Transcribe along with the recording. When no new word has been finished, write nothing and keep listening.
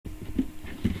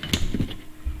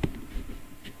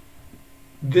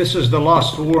This is the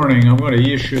last warning I'm going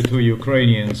to issue to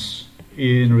Ukrainians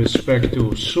in respect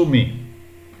to SUMY,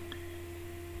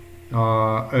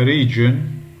 a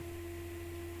region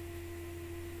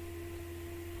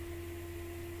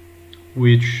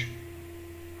which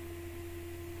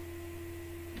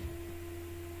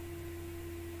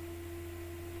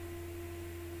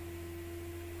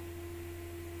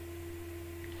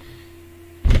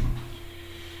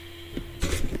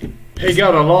he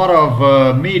got a lot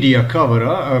of media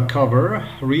cover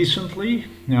recently.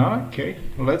 Okay,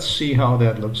 let's see how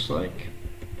that looks like.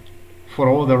 For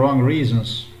all the wrong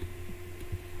reasons.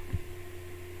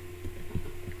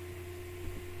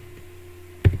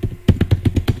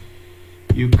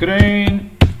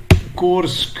 Ukraine,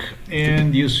 Kursk,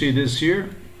 and you see this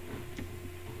here.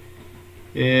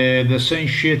 The same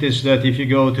shit is that if you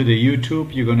go to the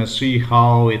YouTube, you're gonna see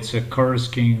how it's a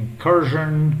Kursk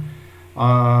incursion.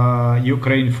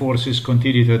 Ukraine forces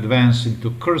continue to advance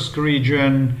into Kursk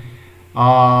region. And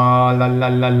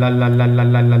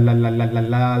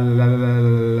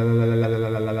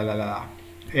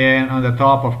on the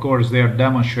top, of course, they are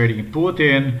demonstrating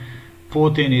Putin.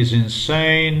 Putin is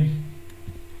insane.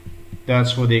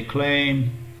 That's what they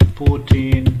claim.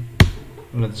 Putin.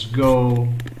 Let's go.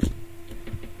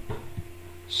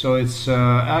 So it's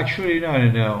actually, I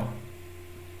don't know.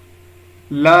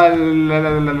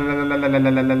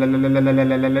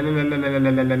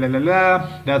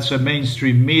 That's a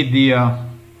mainstream media.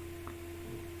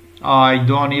 I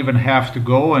don't even have to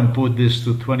go and put this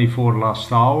to 24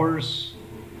 last hours.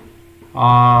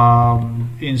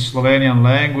 In Slovenian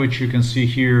language, you can see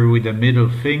here with the middle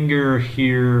finger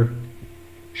here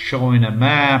showing a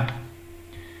map.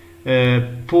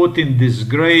 Putin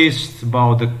disgraced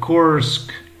about the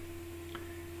Kursk.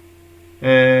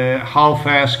 How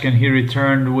fast can he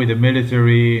return with the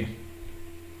military?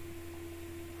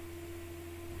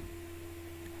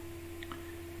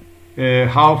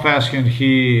 How fast can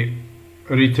he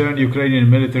return Ukrainian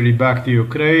military back to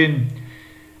Ukraine?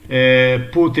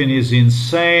 Putin is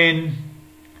insane.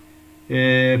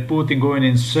 Putin going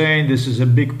insane. This is a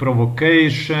big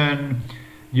provocation.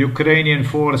 Ukrainian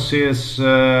forces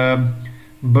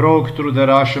broke through the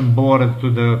Russian border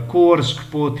to the Kursk.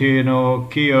 Putin,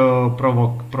 Kiev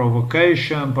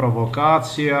provocation,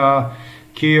 provokacja.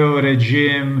 Kiev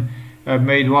regime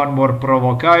made one more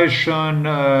provocation.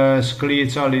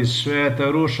 Sklicali svet.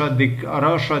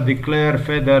 Russia declared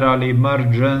federal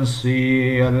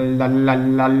emergency.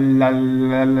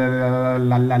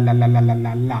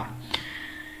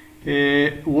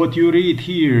 What you read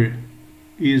here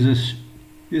is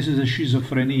this is a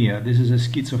schizophrenia. This is a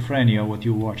schizophrenia, what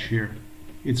you watch here.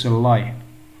 It's a lie.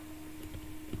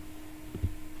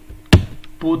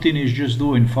 Putin is just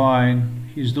doing fine.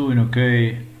 He's doing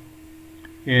okay.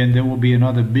 And there will be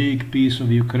another big piece of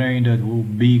Ukraine that will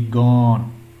be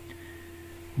gone.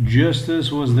 Just as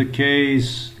was the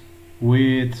case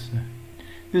with...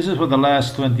 This is for the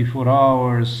last 24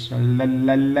 hours.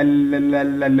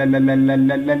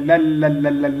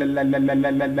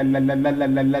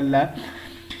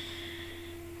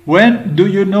 When do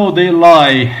you know they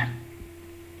lie?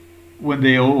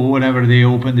 Whenever they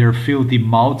open their filthy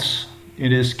mouths.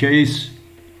 In this case,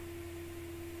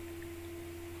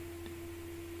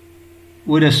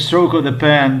 with a stroke of the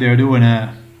pen, they're doing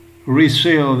a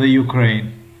resale of the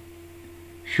Ukraine.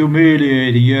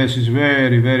 Humiliating, yes, it's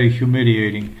very, very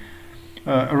humiliating.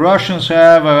 Russians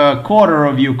have a quarter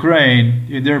of Ukraine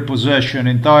in their possession,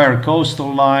 entire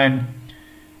coastal line.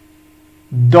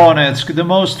 Donetsk, the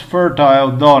most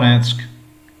fertile Donetsk,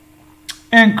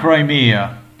 and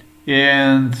Crimea.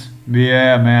 And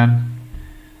yeah, man,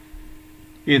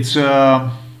 it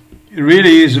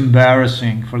really is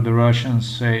embarrassing for the Russians,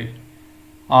 say.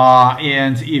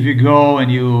 And if you go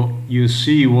and you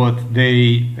see what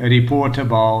they report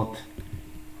about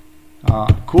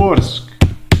Kursk,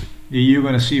 you're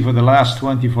going to see for the last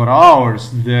 24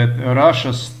 hours that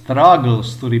Russia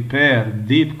struggles to repair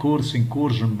deep Kursk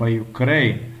incursion by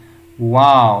Ukraine.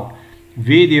 Wow.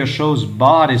 Video shows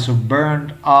bodies of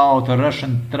burned out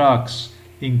Russian trucks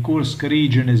in Kursk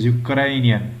region as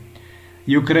Ukrainian.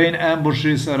 Ukraine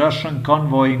ambushes a Russian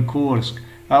convoy in Kursk.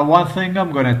 One thing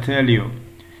I'm going to tell you.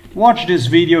 Watch this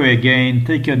video again.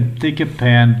 Take a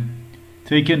pen,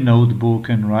 take a notebook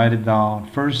and write it down.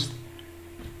 First,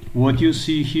 what you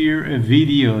see here, a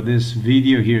video, this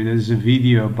video here, there's a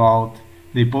video about,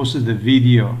 they posted the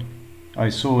video I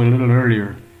saw a little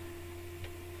earlier.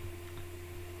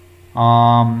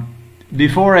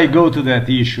 Before I go to that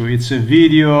issue, it's a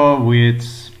video with,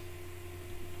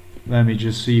 let me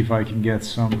just see if I can get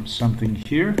something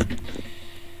here.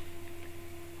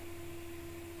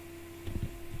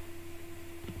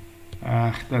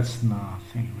 That's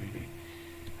nothing really.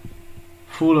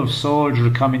 Full of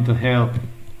soldiers coming to help.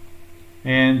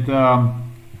 And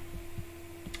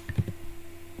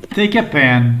take a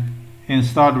pen and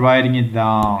start writing it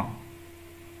down.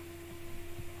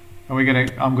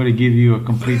 And I'm gonna give you a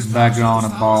complete background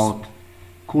about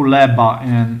Kuleba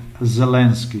and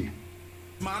Zelensky.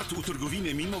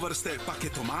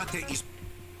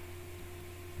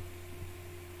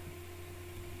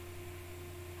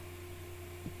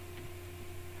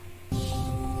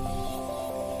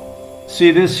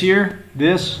 See this here?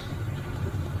 This?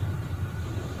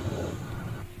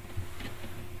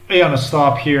 I'm gonna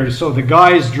stop here. So the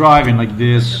guy is driving like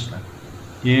this,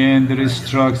 and there is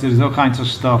trucks, there's all kinds of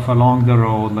stuff along the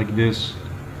road like this.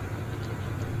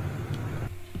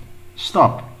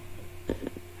 Stop.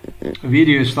 The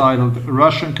video is titled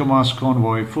Russian Kamaz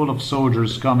convoy full of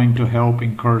soldiers coming to help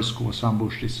in Kursk was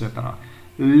ambushed, etc.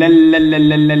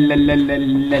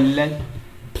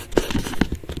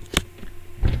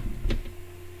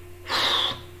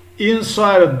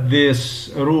 Inside of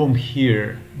this room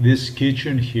here, this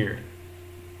kitchen here,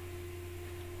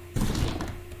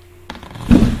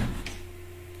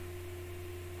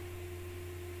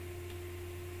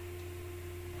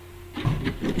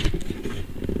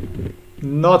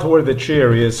 not where the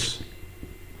chair is,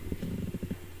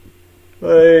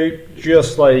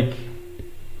 just like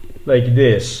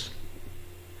this,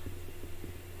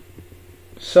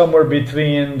 somewhere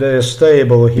between the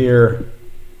stable here,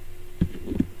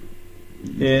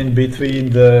 in between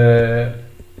the,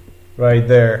 right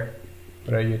there,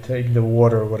 where you take the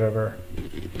water or whatever,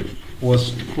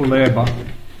 was Kuleba,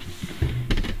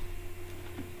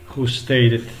 who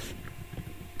stated,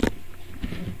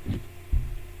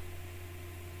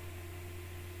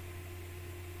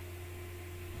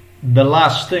 the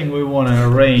last thing we want to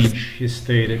arrange, he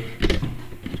stated,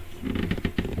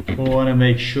 we want to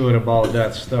make sure about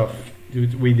that stuff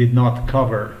we did not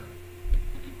cover.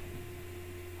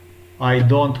 I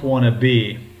don't want to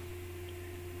be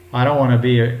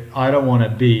there. I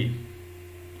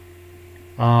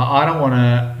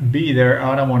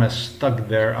don't want to stuck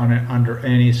there under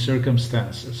any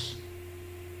circumstances.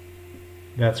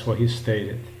 That's what he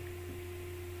stated.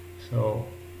 So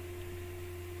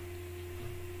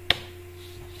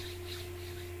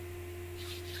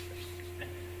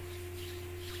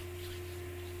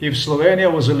if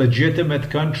Slovenia was a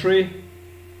legitimate country,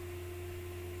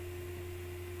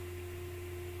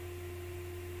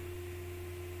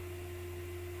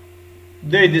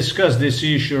 they discussed this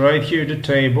issue right here at the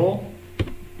table,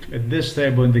 at this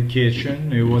table in the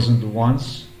kitchen. It wasn't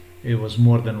once, it was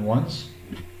more than once.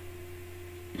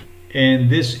 And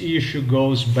this issue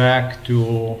goes back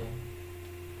to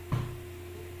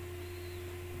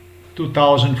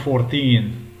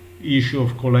 2014, issue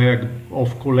of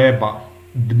Kuleba,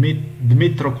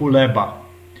 Dmitro Kuleba.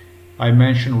 I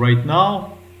mentioned right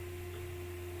now,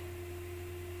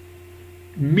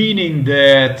 meaning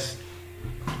that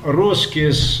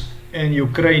Ruskis and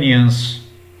Ukrainians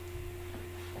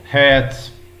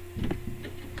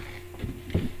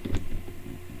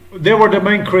they were the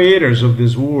main creators of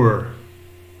this war.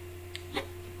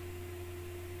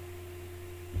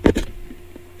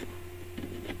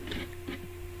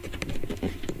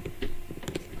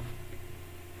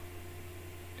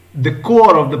 The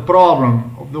core of the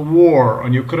problem of the war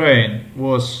on Ukraine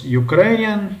was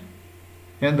Ukrainian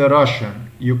and the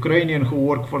Russian. Ukrainian who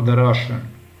work for the Russian.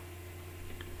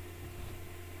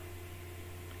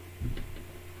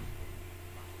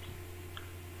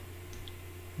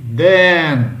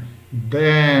 Then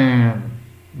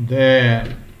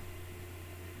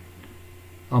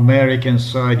American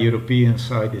side, European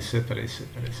side, etc.,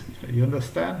 etc., etc. You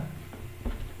understand?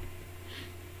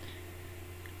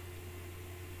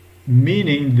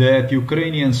 Meaning that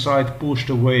Ukrainian side pushed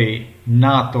away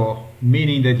NATO,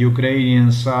 meaning that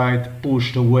Ukrainian side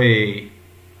pushed away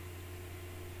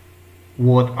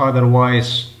what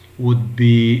otherwise would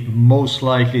be most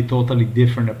likely totally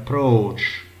different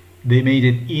approach. They made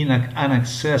it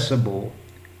inaccessible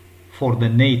for the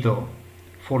NATO,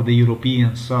 for the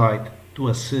European side to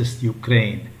assist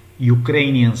Ukraine,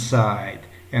 Ukrainian side.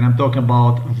 And I'm talking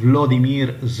about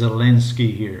Vladimir Zelensky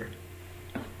here.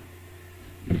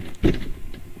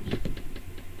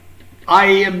 I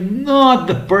am not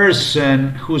the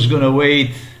person who's gonna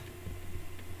wait.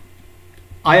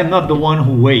 I am not the one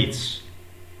who waits.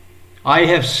 I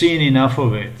have seen enough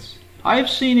of it.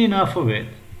 I've seen enough of it.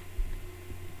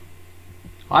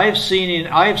 I've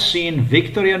seen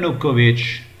Viktor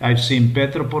Yanukovych, I've seen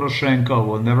Petro Poroshenko,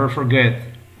 will never forget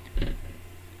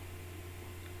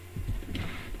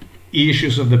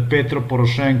issues of the Petro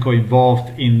Poroshenko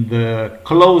involved in the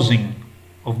closing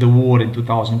of the war in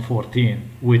 2014,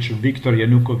 which Viktor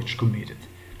Yanukovych committed.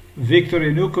 Viktor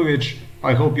Yanukovych,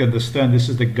 I hope you understand, this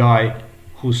is the guy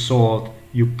who sold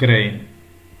Ukraine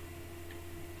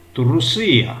to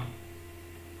Russia,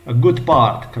 a good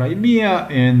part, Crimea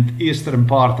and eastern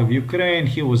part of Ukraine.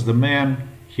 He was the man.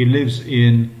 He lives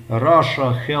in Russia,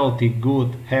 healthy, good,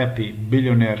 happy,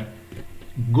 billionaire,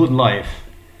 good life.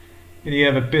 And you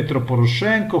have a Petro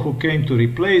Poroshenko who came to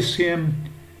replace him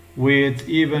with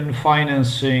even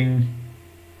financing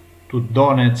to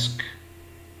Donetsk.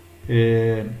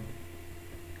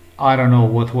 I don't know,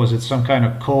 what was it, some kind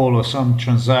of call or some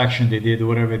transaction they did,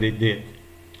 whatever they did.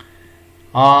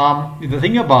 The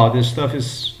thing about this stuff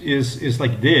is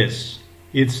like this.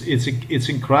 It's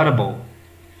incredible.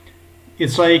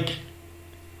 It's like,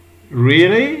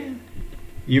 really?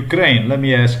 Ukraine, let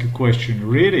me ask you a question.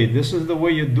 Really, this is the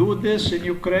way you do this in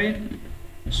Ukraine?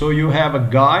 So you have a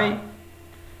guy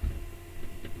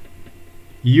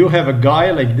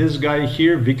like this guy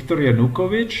here, Viktor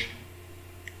Yanukovych.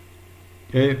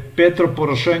 Petro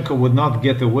Poroshenko would not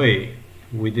get away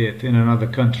with it in another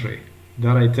country.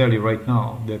 That I tell you right now,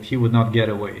 that he would not get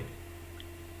away.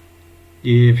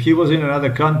 If he was in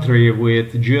another country with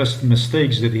just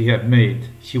mistakes that he had made,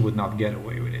 he would not get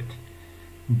away with it.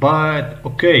 But,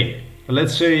 okay,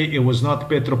 let's say it was not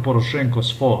Petro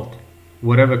Poroshenko's fault.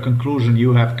 Whatever conclusion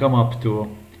you have come up to,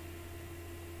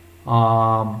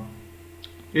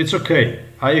 it's okay.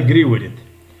 I agree with it.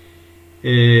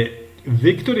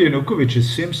 Viktor Yanukovych, it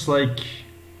seems like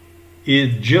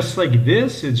it's just like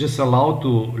this. It's just allowed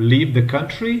to leave the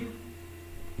country.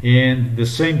 And the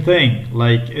same thing,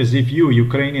 like as if you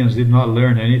Ukrainians did not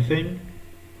learn anything,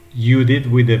 you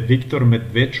did with the Viktor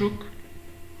Medvedchuk.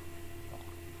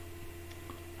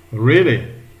 Really?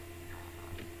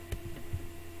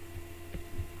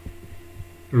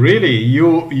 Really,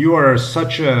 you are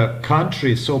such a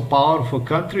country, so powerful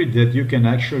country that you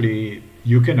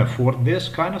can afford this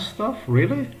kind of stuff?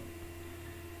 Really?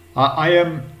 I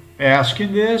am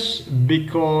asking this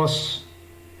because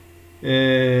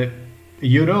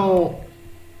you know,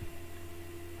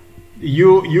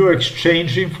 you're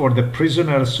exchanging for the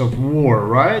prisoners of war,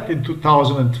 right, in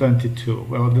 2022.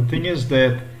 Well, the thing is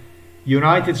that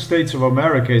United States of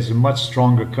America is a much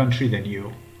stronger country than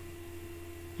you,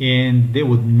 and they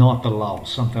would not allow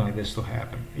something like this to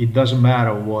happen. It doesn't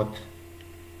matter what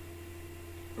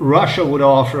Russia would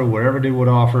offer, wherever they would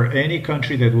offer, any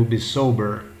country that would be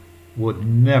sober would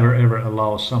never ever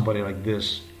allow somebody like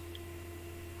this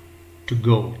to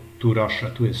go to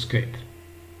Russia to escape.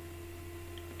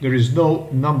 There is no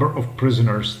number of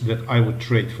prisoners that I would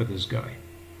trade for this guy.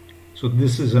 So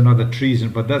this is another treason,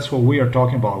 but that's what we are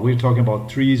talking about. We're talking about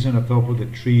treason on top of the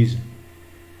treason.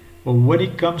 But when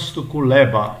it comes to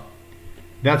Kuleba,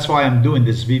 that's why I'm doing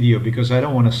this video, because I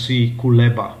don't want to see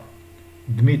Kuleba,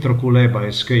 Dmytro Kuleba,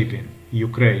 escaping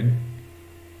Ukraine,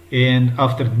 and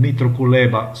after Dmytro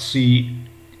Kuleba see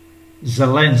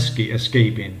Zelensky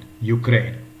escaping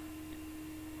Ukraine.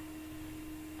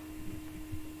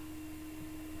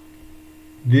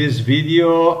 This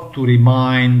video to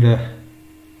remind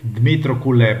Dmytro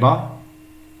Kuleba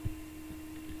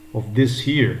of this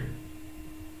here.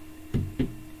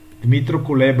 Dmytro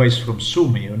Kuleba is from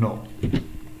SUMY, you know.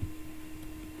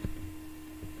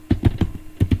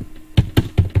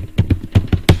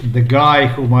 The guy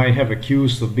whom I have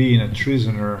accused of being a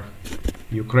treasoner,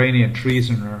 Ukrainian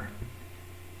treasoner,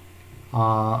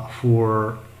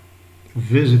 for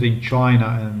visiting China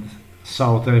and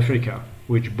South Africa,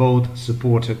 which both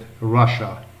supported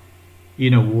Russia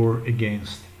in a war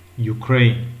against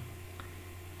Ukraine.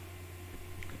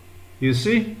 You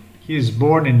see, he is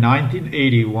born in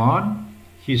 1981.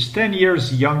 He's 10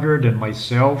 years younger than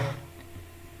myself,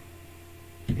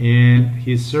 and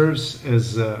he serves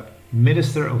as a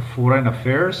Minister of Foreign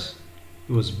Affairs.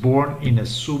 He was born in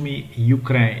SUMY,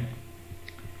 Ukraine.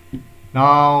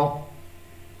 Now,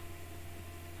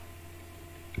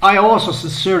 I also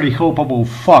sincerely hope I will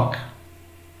fuck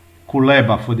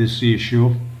Kuleba for this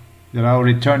issue, that I'll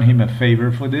return him a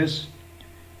favor for this.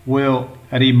 Will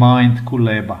remind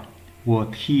Kuleba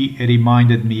what he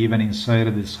reminded me even inside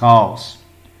of this house.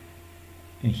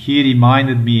 And he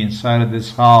reminded me inside of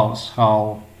this house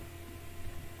how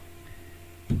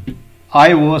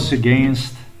I was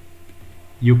against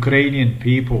Ukrainian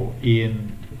people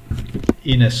in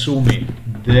SUMY,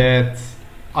 that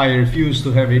I refused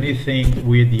to have anything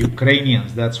with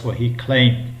Ukrainians. That's what he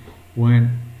claimed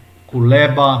when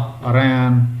Kuleba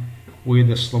ran with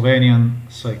the Slovenian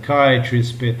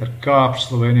psychiatrist Peter Kap,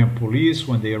 Slovenian police,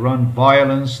 when they run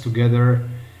violence together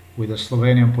with the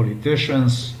Slovenian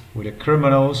politicians, with the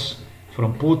criminals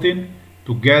from Putin,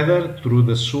 together through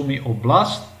the SUMY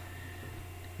Oblast.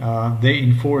 they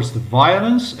enforced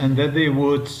violence, and that they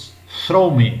would throw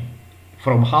me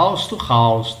from house to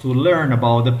house to learn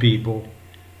about the people,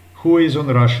 who is on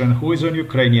Russian, who is on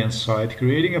Ukrainian side,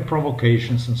 creating a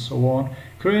provocations and so on,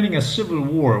 creating a civil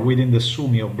war within the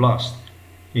SUMY Oblast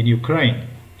in Ukraine.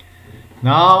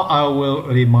 Now I will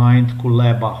remind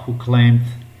Kuleba, who claimed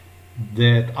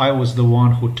that I was the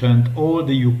one who turned all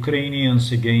the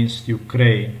Ukrainians against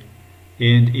Ukraine,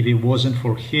 and if it wasn't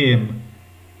for him,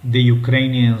 the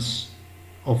Ukrainians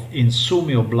in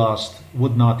SUMY Oblast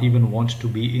would not even want to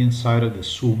be inside of the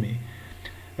SUMY.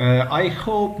 I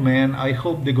hope, man, I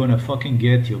hope they're gonna fucking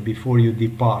get you before you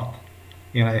depart,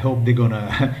 and I hope they're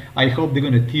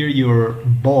gonna tear your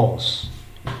balls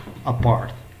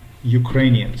apart,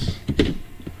 Ukrainians.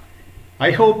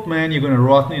 I hope, man, you're gonna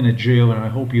rot in a jail, and I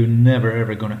hope you're never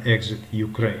ever gonna exit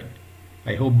Ukraine.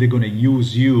 I hope they're gonna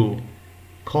use you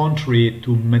contrary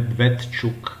to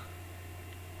Medvedchuk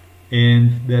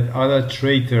and that other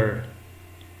traitor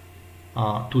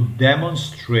to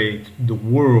demonstrate the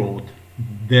world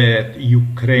that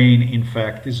Ukraine in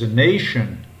fact is a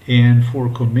nation, and for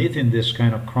committing this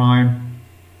kind of crime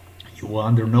you will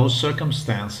under no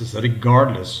circumstances,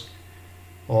 regardless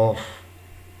of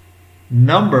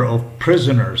number of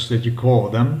prisoners that you call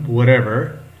them,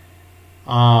 whatever,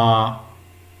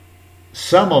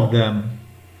 some of them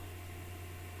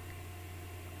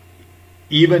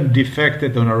even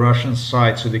defected on a Russian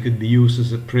side so they could be used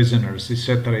as prisoners,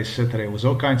 etc., etc. It was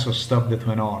all kinds of stuff that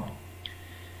went on,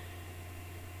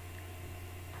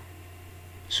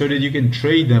 so that you can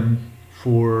trade them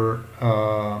for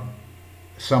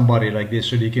somebody like this,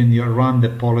 so that you can run the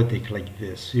politic like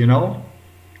this, you know,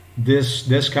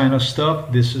 this kind of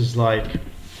stuff. This is like,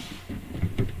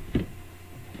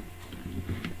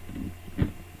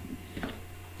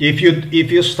 if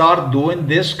you start doing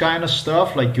this kind of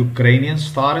stuff like Ukrainians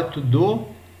started to do,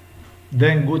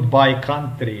 then goodbye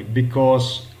country,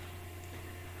 because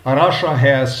Russia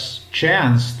has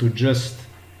chance to just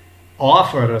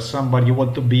offer somebody, you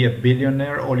want to be a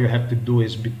billionaire, all you have to do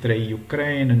is betray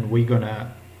Ukraine, and we're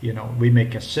gonna, you know, we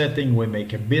make a setting, we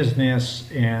make a business,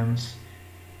 and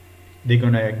they're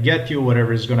gonna get you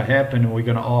whatever is gonna happen, and we're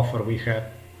gonna offer, we have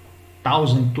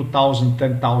 1,000, 2,000,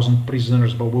 10,000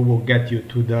 prisoners, but we will get you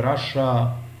to the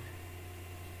Russia.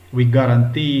 We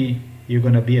guarantee you're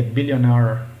gonna be a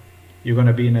billionaire, you're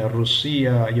gonna be in a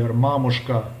Russia, your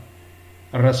mamushka,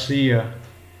 Russia.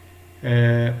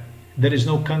 There is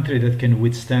no country that can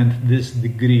withstand this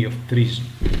degree of treason.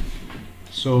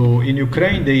 So in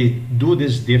Ukraine they do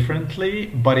this differently,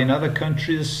 but in other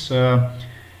countries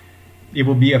it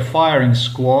will be a firing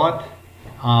squad,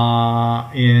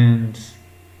 and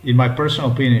in my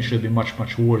personal opinion it should be much,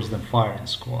 much worse than firing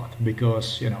squad,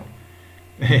 because, you know,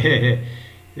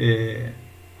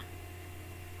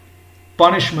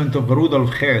 punishment of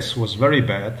Rudolf Hess was very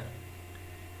bad,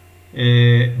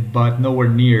 but nowhere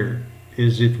near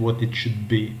is it what it should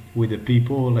be with the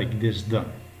people like this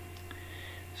done.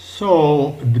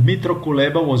 So Dmytro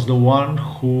Kuleba was the one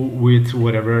who, with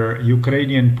whatever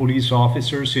Ukrainian police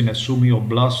officers in a SUMY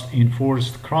Oblast,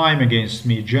 enforced crime against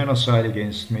me, genocide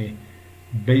against me,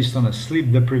 based on a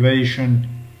sleep deprivation,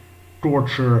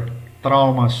 torture,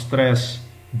 trauma, stress,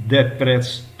 death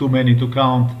threats, too many to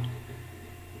count,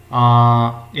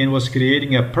 and was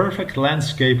creating a perfect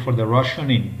landscape for the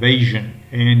Russian invasion.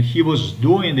 And he was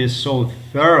doing this so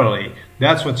thoroughly.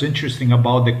 That's what's interesting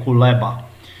about the Kuleba.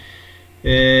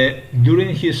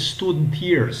 During his student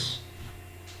years,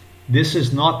 this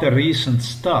is not the recent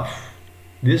stuff.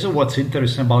 This is what's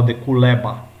interesting about the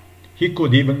Kuleba. He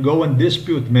could even go and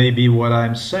dispute maybe what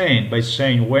I'm saying by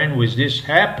saying, when was this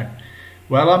happen?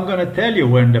 Well, I'm gonna tell you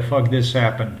when the fuck this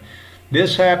happened.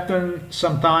 This happened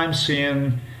sometimes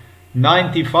in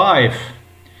 95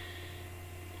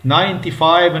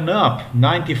 and up,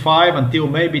 95 until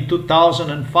maybe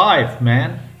 2005,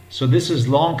 man. So this is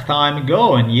long time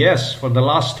ago, and yes, for the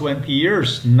last 20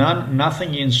 years,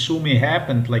 nothing in SUMY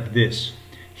happened like this.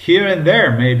 Here and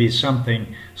there, maybe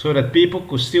something, so that people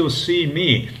could still see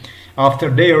me after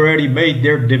they already made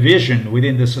their division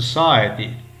within the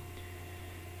society.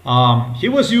 He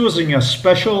was using a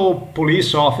special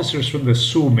police officers from the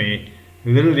SUMY,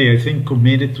 literally, I think,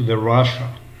 committed to the Russia.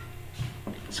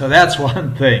 So that's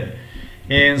one thing.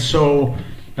 And so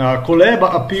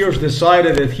Kuleba appears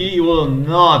decided that he will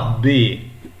not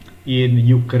be in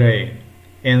Ukraine.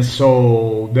 And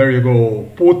so there you go,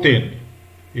 Putin,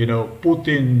 you know,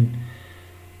 Putin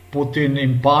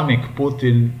in panic,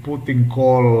 Putin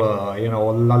call, you know,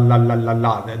 la la la la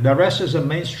la. The rest is the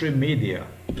mainstream media.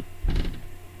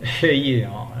 You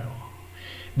know,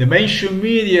 the mainstream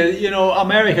media, you know,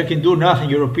 America can do nothing,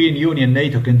 European Union,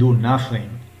 NATO can do nothing.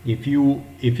 if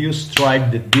you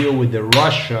strike the deal with the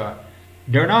Russia,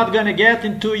 they're not gonna get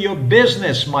into your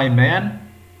business, my man.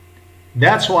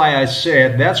 That's why I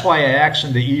said, that's why I asked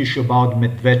on the issue about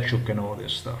Medvedchuk and all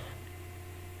this stuff.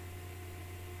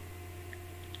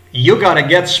 You gotta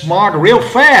get smart real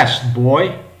fast,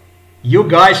 boy. You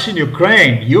guys in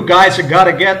Ukraine, you guys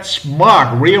gotta get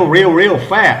smart real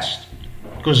fast.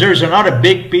 Because there's another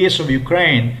big piece of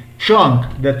Ukraine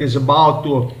chunk that is about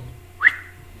to...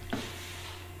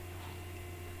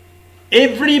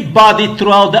 Everybody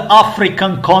throughout the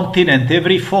African continent,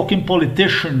 every fucking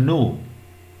politician knew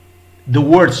the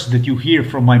words that you hear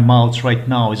from my mouth right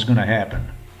now is gonna happen.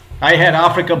 I had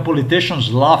African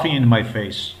politicians laughing in my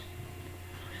face.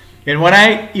 And when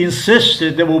I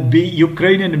insisted there will be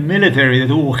Ukrainian military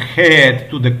that will head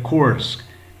to the Kursk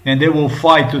and they will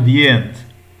fight to the end,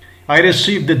 I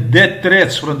received the death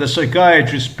threats from the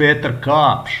psychiatrist Peter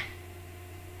Kapsch.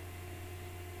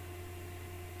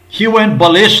 He went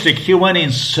ballistic, he went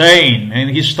insane, and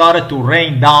he started to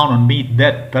rain down on me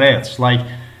death threats, like,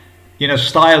 in a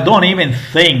style, don't even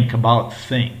think about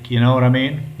think, you know what I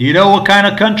mean? Do you know what kind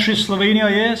of country Slovenia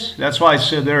is? That's why I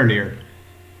said earlier.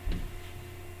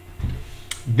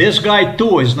 This guy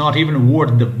too is not even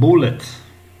worth the bullet.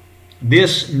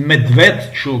 This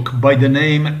Medvedchuk by the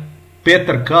name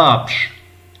Peter Kapsch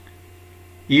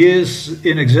is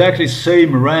in exactly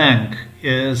same rank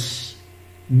as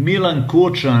Milan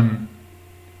Kuchan,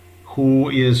 who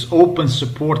is open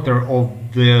supporter of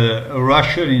the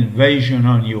Russian invasion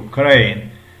on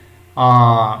Ukraine,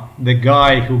 the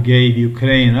guy who gave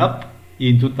Ukraine up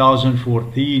in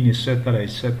 2014, etc.,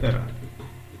 etc.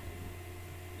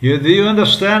 Do you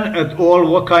understand at all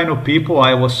what kind of people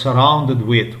I was surrounded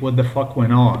with? What the fuck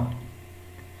went on?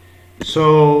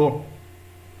 So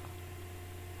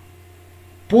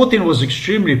Putin was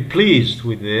extremely pleased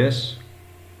with this.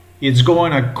 It's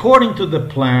going according to the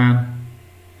plan.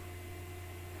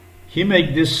 He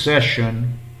made this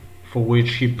session, for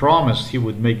which he promised he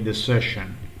would make this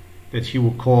session, that he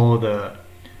would call the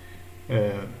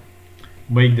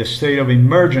make the state of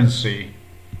emergency,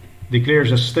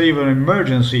 declares a state of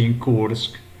emergency in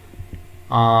Kursk.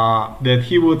 That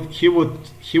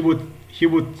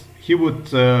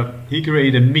he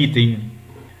create a meeting.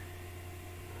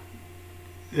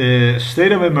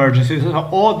 State of emergency,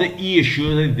 all the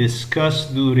issues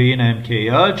discussed during MK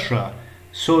Ultra,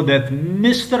 so that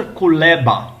Mr.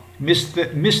 Kuleba,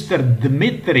 Mr.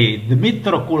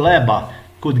 Dmitro Kuleba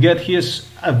could get his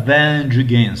revenge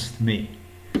against me.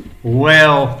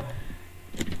 Well,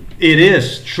 it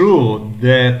is true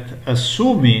that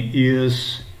SUMY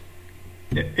is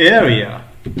the area,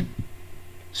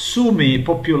 SUMY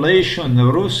population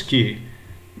Russi,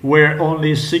 where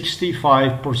only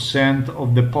 65%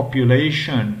 of the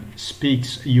population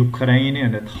speaks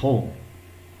Ukrainian at home.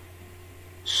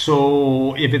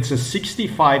 So if it's a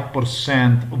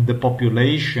 65% of the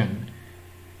population,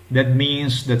 that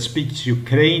means that speaks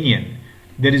Ukrainian,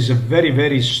 there is a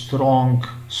very strong,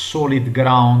 solid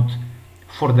ground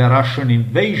for the Russian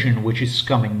invasion, which is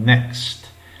coming next.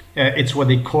 It's what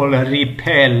they call a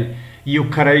repel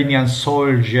Ukrainian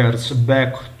soldiers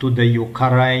back to the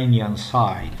Ukrainian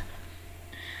side.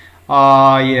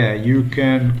 Yeah, you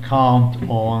can count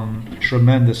on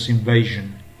tremendous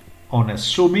invasion on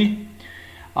SUMY.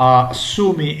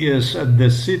 SUMY is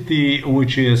the city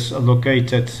which is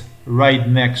located right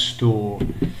next to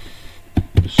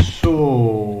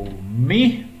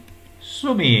SUMY.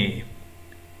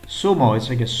 Sumo, it's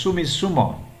like a Sumo.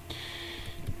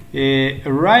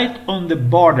 Right on the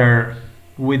border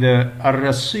with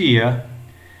Russia.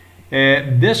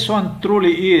 This one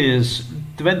truly is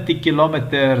 20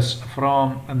 kilometers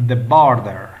from the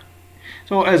border.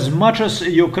 So as much as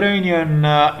Ukrainian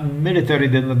military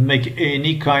did not make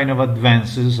any kind of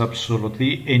advances,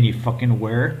 absolutely any fucking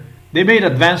where, they made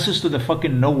advances to the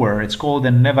fucking nowhere. It's called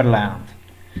the Neverland.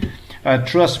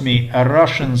 Trust me,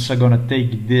 Russians are gonna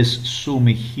take this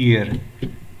SUMY here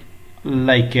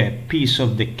like a piece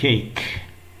of the cake.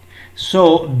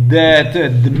 So that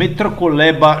Dmitro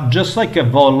Kuleba, just like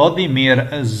Volodymyr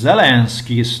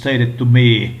Zelensky stated to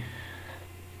me,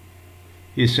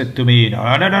 he said to me, no,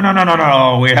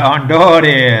 we don't do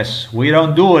this, we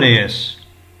don't do this.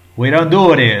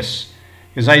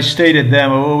 Because I stated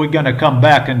them, oh, we're gonna come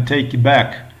back and take it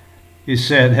back. He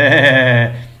said,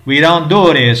 hey, we don't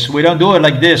do this, we don't do it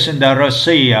like this in the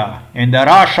Russia. In the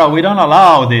Russia, we don't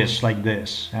allow this like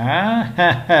this.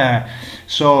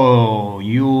 So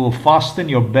you fasten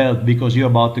your belt because you're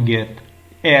about to get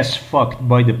ass fucked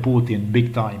by the Putin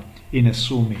big time in a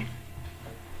SUMY.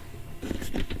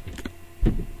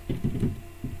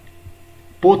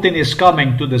 Putin is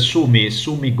coming to the SUMY.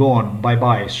 SUMY gone. Bye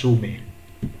bye, SUMY.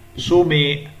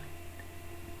 SUMY,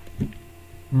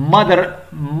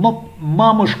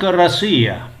 Mamushka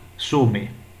Russia, SUMY.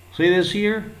 See this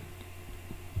here?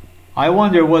 I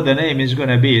wonder what the name is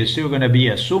gonna be. It's still gonna be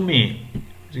a SUMY.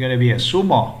 It's gonna be a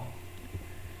sumo.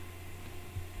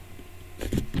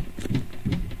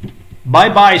 Bye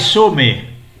bye SUMY.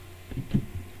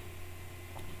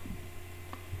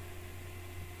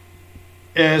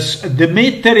 As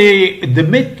Dmytro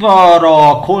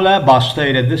Kuleba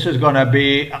stated, this is gonna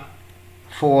be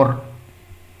for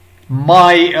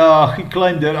my, he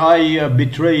claimed that I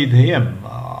betrayed him.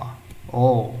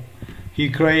 He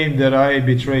claimed that I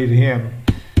betrayed him.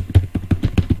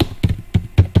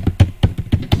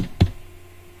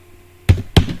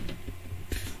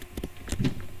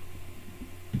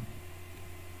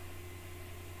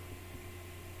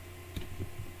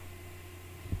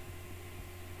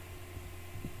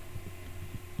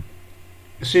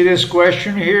 See this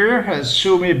question here? Has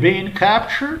SUMY been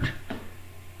captured?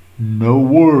 No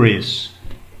worries.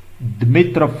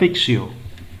 Dmytro fix you.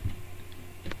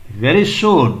 Very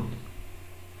soon.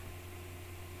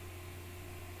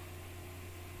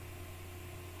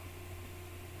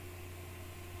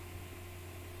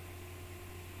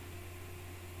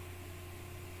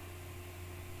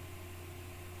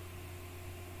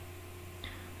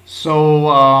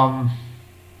 So,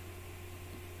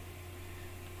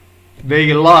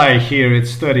 they lie here,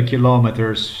 it's 30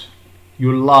 kilometers.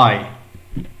 You lie.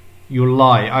 You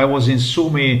lie. I was in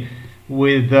SUMY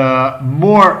with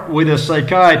with a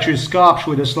psychiatrist, cops,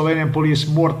 with the Slovenian police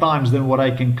more times than what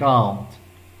I can count.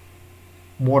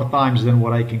 More times than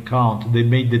what I can count. They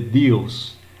made the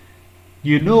deals.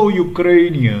 You know,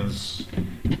 Ukrainians.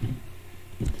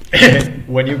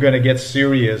 When you're gonna get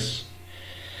serious,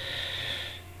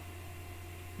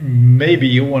 maybe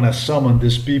you want to summon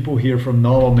these people here from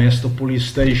Novo Mesto police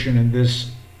station and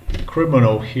this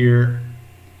criminal here,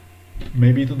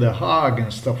 maybe to The Hague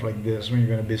and stuff like this, when you're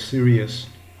going to be serious.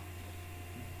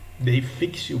 They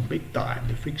fix you big time.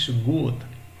 They fix you good.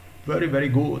 Very, very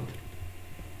good.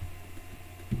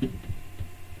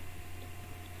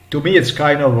 To me, it's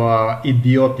kind of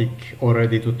idiotic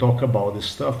already to talk about this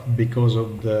stuff because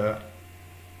of the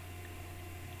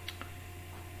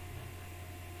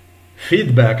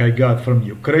feedback I got from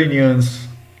Ukrainians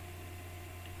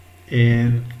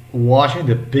and watching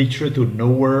the picture to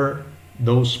nowhere,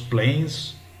 those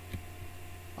planes.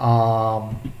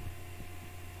 Let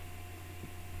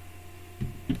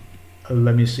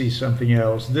me see something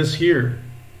else. This here,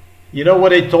 you know what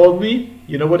they told me?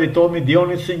 You know what they told me? The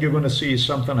only thing you're going to see is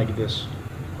something like this.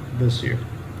 This here.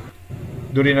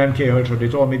 During MK Ultra, they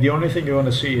told me the only thing you're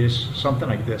going to see is something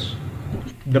like this.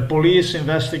 The police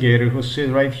investigator who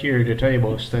sits right here at the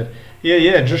table said,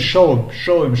 yeah, just show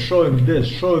him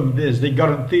this. They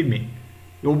guarantee me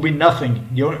it will be nothing.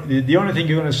 The only thing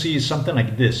you're going to see is something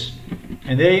like this.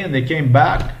 And they came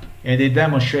back and they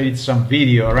demonstrated some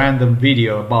video, a random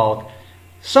video about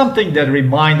something that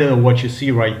reminded of what you see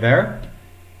right there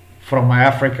from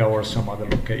Africa or some other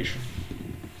location.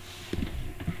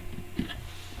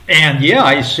 And yeah,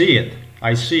 I see it.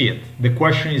 I see it. The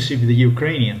question is if the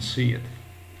Ukrainians see it.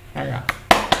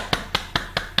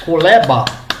 Kuleba.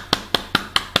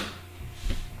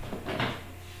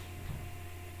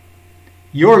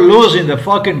 You're losing the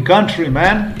fucking country,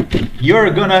 man. You're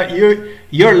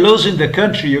losing the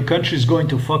country. Your country is going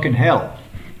to fucking hell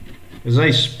as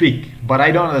I speak. But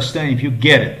I don't understand if you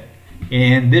get it.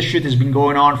 And this shit has been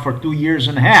going on for 2.5 years.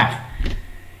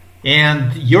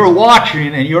 And you're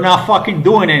watching and you're not fucking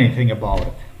doing anything about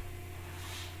it.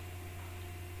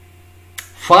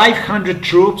 500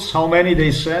 troops, how many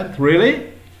they sent?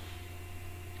 Really?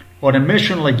 On a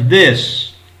mission like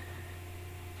this,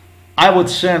 I would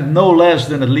send no less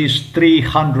than at least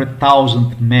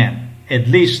 300,000 men. At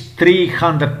least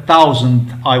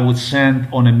 300,000 I would send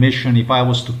on a mission if I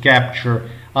was to capture,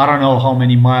 I don't know how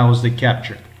many miles they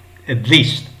captured. At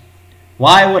least.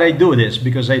 Why would I do this?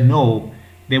 Because I know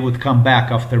they would come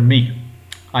back after me.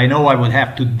 I know I would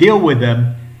have to deal with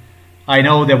them. I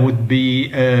know there would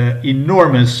be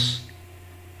enormous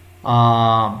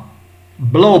blowback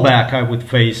I would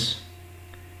face,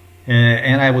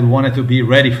 and I would want it to be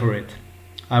ready for it.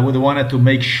 I would want it to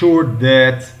make sure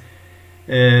that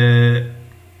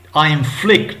I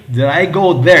inflict, that I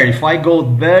go there. If I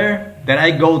go there, that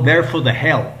I go there for the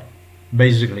hell,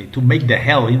 basically, to make the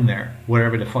hell in there,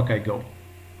 wherever the fuck I go.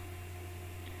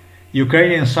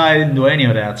 Ukrainian side didn't do any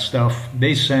of that stuff.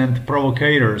 They sent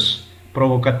provocators,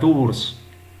 provocateurs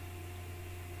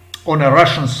on a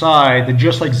Russian side,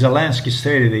 just like Zelensky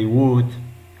stated they would,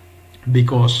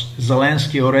 because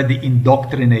Zelensky already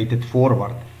indoctrinated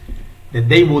forward. that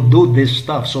they would do this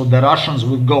stuff, so the Russians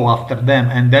would go after them,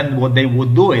 and then what they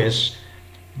would do is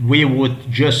we would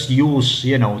just use,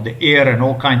 you know, the air and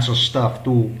all kinds of stuff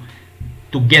to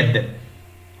get them,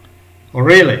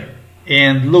 really,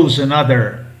 and lose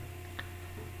another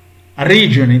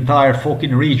region, entire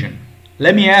fucking region.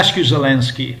 Let me ask you,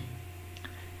 Zelensky,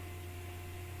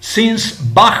 since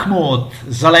Bakhmut,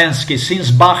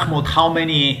 how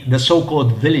many, the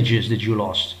so-called villages did you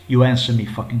lost? You answer me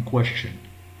fucking question.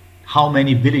 How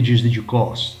many villages did you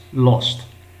lost?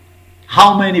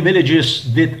 How many villages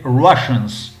did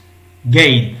Russians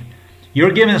gain?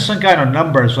 You're giving some kind of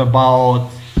numbers about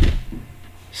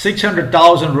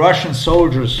 600,000 Russian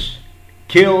soldiers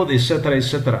killed, etc.,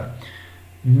 etc.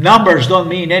 Numbers don't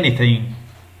mean anything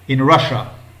in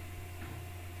Russia.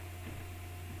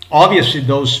 Obviously,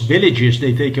 those villages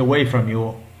they take away from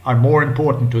you are more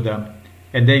important to them,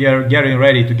 and they are getting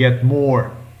ready to get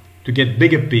more, to get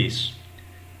bigger piece.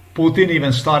 Putin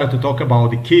even started to talk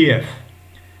about the Kiev.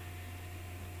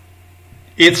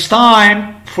 It's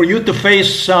time for you to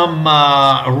face some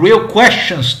real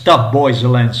questions, tough boy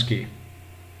Zelensky.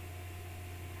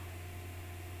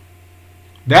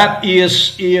 That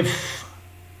is, if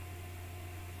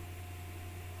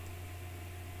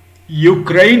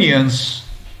Ukrainians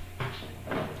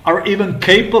are even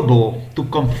capable to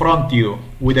confront you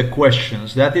with the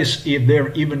questions. That is, if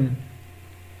they're even...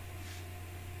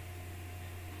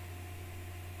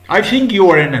 I think you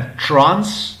are in a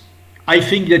trance. I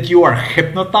think that you are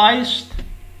hypnotized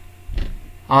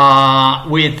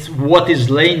with what is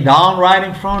laying down right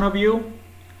in front of you.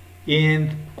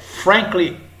 And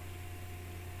frankly,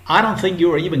 I don't think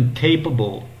you are even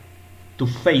capable to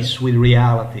face with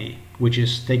reality, which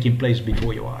is taking place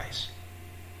before your eyes.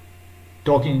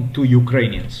 Talking to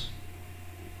Ukrainians.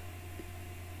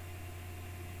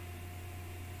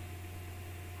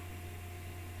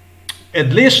 At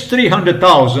least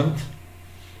 300,000,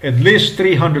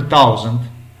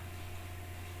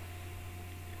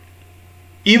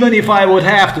 even if I would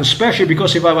have to, especially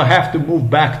because if I would have to move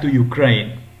back to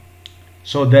Ukraine,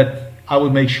 so that I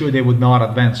would make sure they would not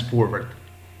advance forward,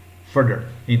 further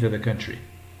into the country.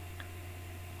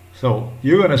 So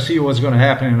you're going to see what's going to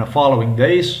happen in the following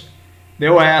days. They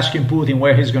were asking Putin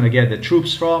where he's going to get the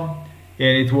troops from,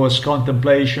 and it was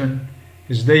contemplation.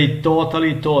 Because they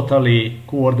totally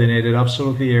coordinated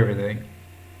absolutely everything.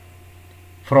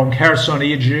 From Kherson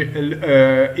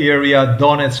area,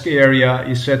 Donetsk area,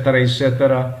 etc.,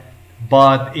 etc.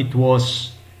 But it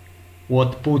was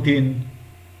what Putin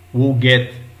will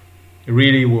get,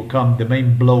 really will come, the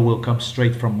main blow will come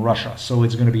straight from Russia. So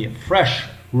it's going to be a fresh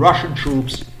Russian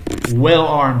troops, well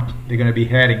armed. They're going to be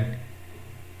heading.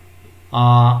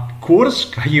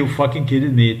 Kursk, are you fucking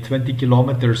kidding me? 20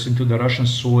 kilometers into the Russian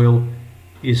soil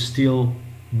is still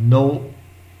no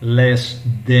less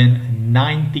than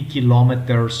 90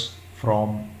 kilometers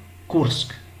from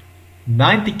Kursk.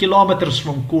 90 kilometers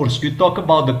from Kursk. You talk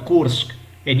about the Kursk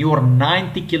and you are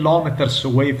 90 kilometers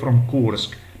away from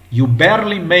Kursk. You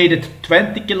barely made it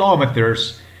 20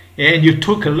 kilometers and you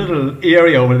took a little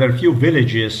area where there are a few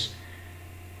villages,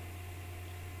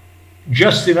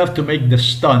 just enough to make the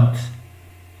stunt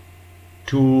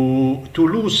to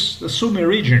lose the SUMY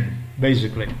region,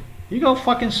 basically. You go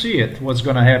fucking see it, what's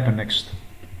gonna happen next.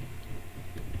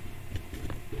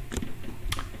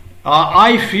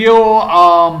 I feel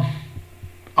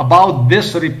about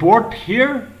this report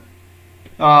here,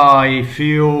 I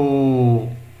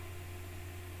feel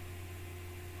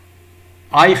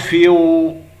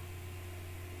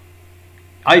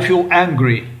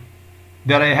angry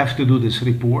that I have to do this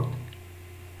report.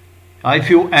 I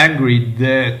feel angry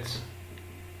that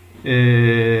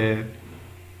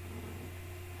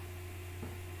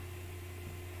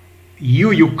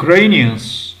you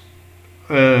Ukrainians,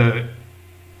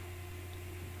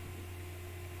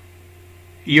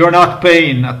 you're not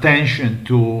paying attention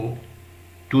to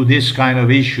this kind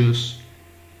of issues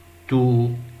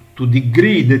to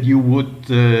degree that you would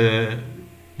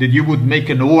make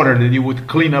an order, that you would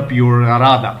clean up your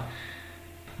Rada.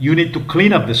 You need to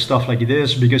clean up the stuff like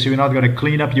this, because if you're not going to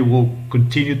clean up, you will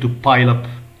continue to pile up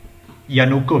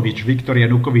Yanukovych, Viktor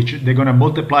Yanukovych. They're going to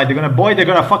multiply, they're going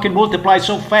to fucking multiply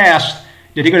so fast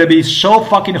that they're going to be so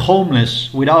fucking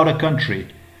homeless without a country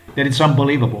that it's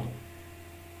unbelievable.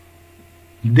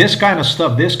 This kind of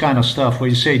stuff, where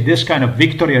you say this kind of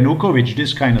Viktor Yanukovych,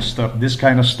 this kind of stuff,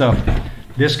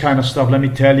 let me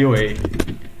tell you,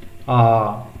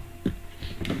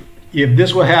 if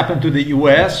this would happen to the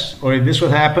US, or if this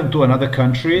would happen to another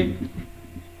country,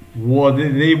 what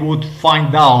they would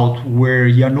find out where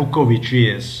Yanukovych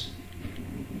is.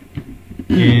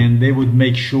 and they would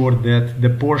make sure that the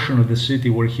portion of the city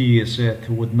where he is at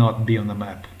would not be on the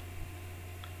map.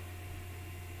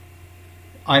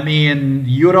 I mean,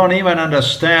 you don't even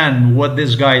understand what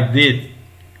this guy did.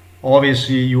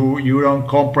 Obviously, you don't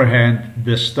comprehend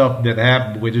the stuff that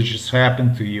happened, which just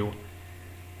happened to you.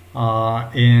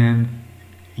 And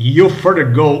you further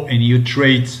go and you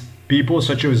trade people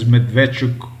such as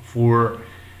Medvedchuk for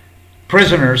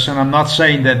prisoners. And I'm not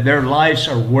saying that their lives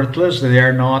are worthless, that they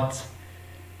are not,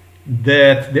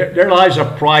 that their lives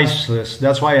are priceless.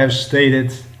 That's why I've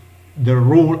stated the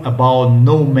rule about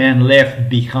no man left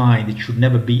behind. It should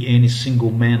never be any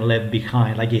single man left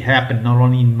behind, like it happened not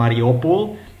only in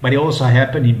Mariupol, but it also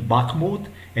happened in Bakhmut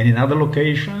and in other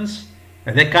locations.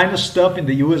 And that kind of stuff in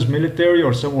the US military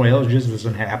or somewhere else just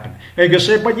doesn't happen. And you can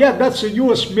say, but yeah, that's a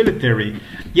US military.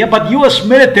 Yeah, but US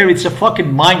military, it's a fucking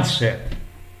mindset.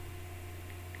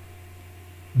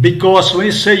 Because when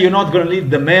you say you're not going to leave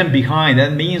the man behind,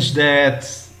 that means that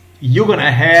you're going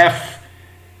to have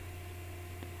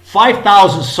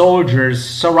 5,000 soldiers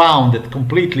surrounded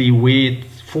completely with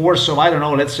force of, I don't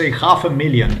know, let's say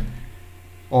 500,000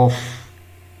 of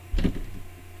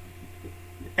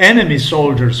enemy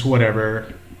soldiers,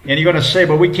 whatever. And you're going to say,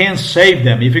 but we can't save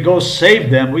them. If we go save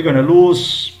them, we're going to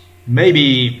lose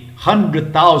maybe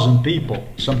 100,000 people,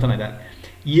 something like that.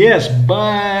 Yes,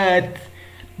 but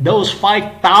those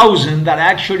 5,000 that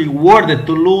actually worded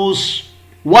to lose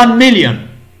 1 million.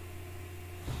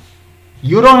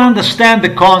 You don't understand the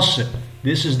concept.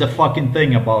 This is the fucking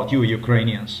thing about you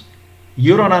Ukrainians.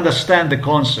 You don't understand the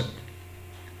concept.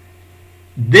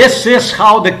 This is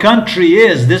how the country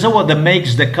is. This is what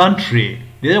makes the country.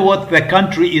 This is what the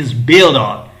country is built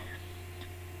on.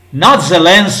 Not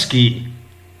Zelensky.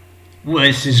 Well,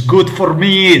 this is good for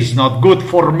me, it's not good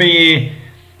for me.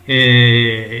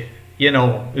 You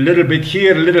know, a little bit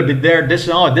here, a little bit there. This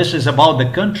is about the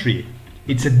country.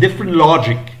 It's a different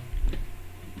logic.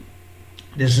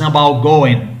 This is about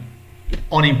going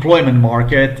on employment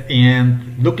market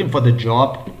and looking for the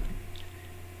job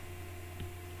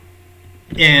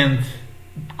and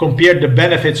compare the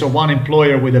benefits of one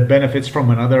employer with the benefits from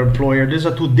another employer. These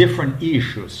are two different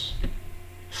issues.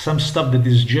 Some stuff that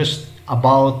is just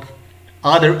about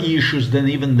other issues than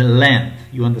even the land.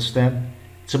 You understand?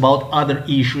 It's about other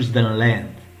issues than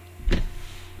land.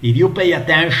 If you pay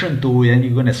attention to it, and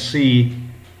you're going to see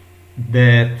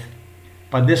that,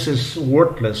 but this is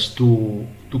worthless to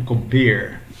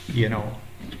compare, you know.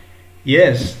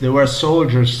 Yes, there were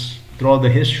soldiers throughout the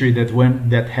history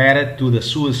that headed to the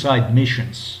suicide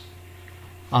missions,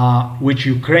 which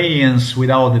Ukrainians,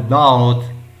 without a doubt,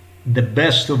 the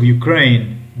best of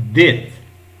Ukraine did.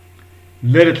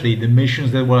 Literally, the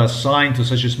missions that were assigned to,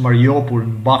 such as Mariupol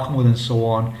and Bakhmut and so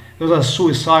on, those are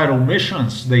suicidal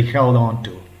missions they held on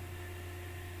to.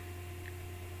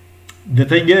 The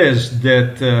thing is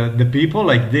that the people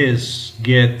like this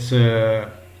get,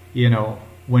 you know,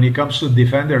 when it comes to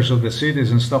defenders of the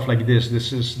cities and stuff like this,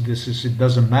 it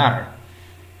doesn't matter.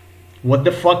 What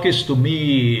the fuck is to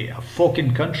me a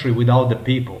fucking country without the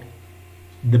people,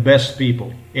 the best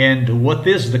people? And what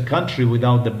is the country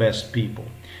without the best people?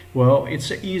 Well,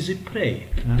 it's an easy prey.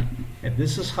 Huh? And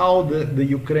this is how the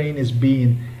Ukraine is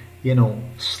being, you know,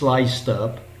 sliced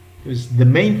up. Because the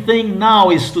main thing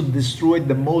now is to destroy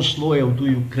the most loyal to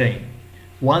Ukraine.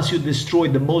 Once you destroy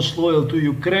the most loyal to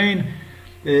Ukraine,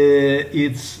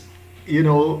 it's, you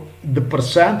know, the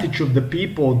percentage of the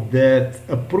people that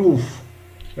approve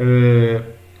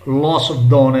loss of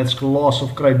Donetsk, loss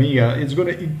of Crimea, it's going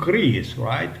to increase,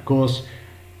 right? Because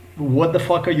what the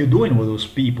fuck are you doing with those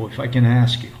people, if I can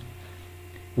ask you?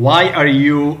 Why are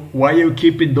you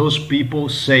keeping those people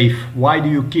safe? Why do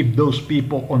you keep those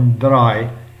people on dry?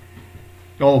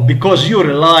 Oh, because you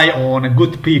rely on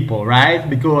good people, right?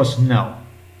 Because no,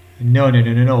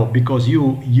 because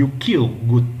you kill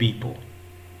good people.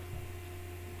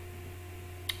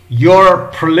 Your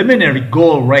preliminary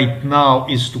goal right now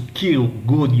is to kill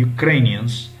good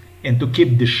Ukrainians and to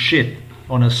keep the shit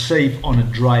on a safe, on a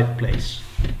dry place.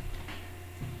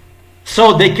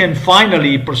 So they can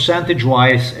finally,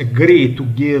 percentage-wise, agree to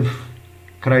give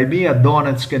Crimea,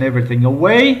 Donetsk and everything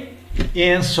away.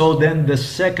 And so then the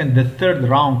third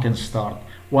round can start.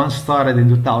 One started in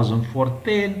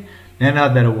 2014,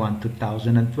 another one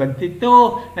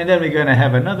 2022, and then we're going to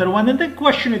have another one. And then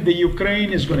question if the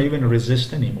Ukraine is going to even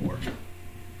resist anymore.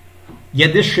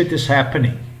 Yet this shit is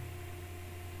happening.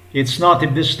 It's not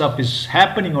if this stuff is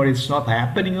happening or it's not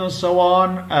happening and so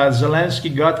on.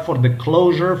 Zelensky got for the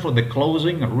closure, for the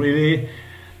closing, really,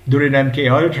 during MK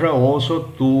Ultra also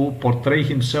to portray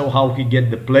himself how he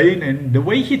get the plane. And the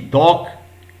way he talk,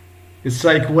 it's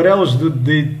like, what else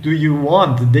do you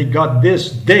want? They got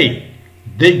this. They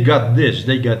They got this,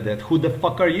 they got that. Who the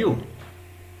fuck are you?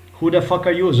 Who the fuck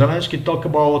are you? Zelensky talk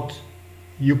about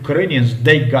Ukrainians,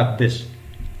 they got this.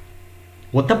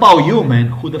 What about you, man?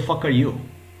 Who the fuck are you?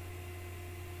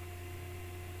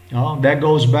 Oh, that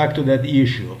goes back to that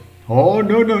issue. Oh,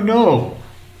 no, no, no.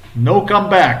 No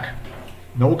comeback.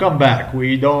 No comeback.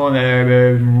 We don't...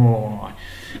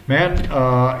 man,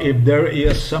 if there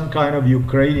is some kind of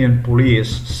Ukrainian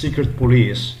police, secret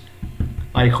police,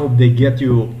 I hope they get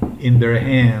you in their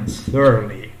hands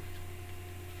thoroughly.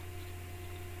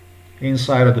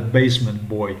 Inside of the basement,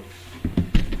 boy.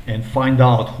 And find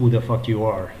out who the fuck you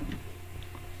are.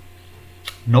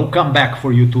 No comeback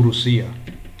for you to Russia.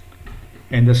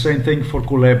 And the same thing for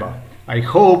Kuleba. I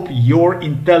hope your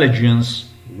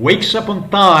intelligence wakes up on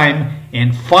time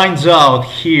and finds out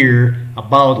here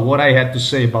about what I had to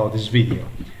say about this video.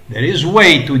 There is a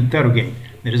way to interrogate.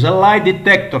 There is a lie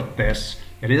detector test.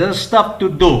 There is a stuff to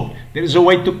do. There is a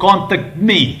way to contact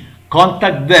me.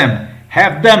 Contact them.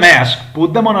 Have them ask.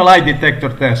 Put them on a lie detector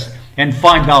test and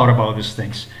find out about these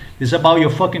things. This is about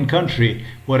your fucking country,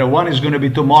 whether one is going to be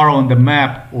tomorrow on the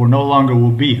map or no longer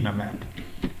will be on the map.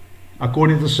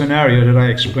 According to the scenario that I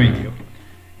explained to you.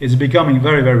 It's becoming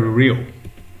very, very real.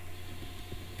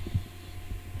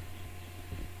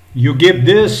 You give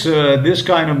this this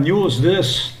kind of news,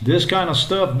 this kind of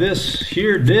stuff, this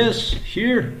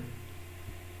here.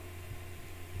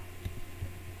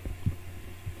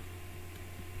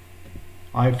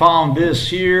 I found this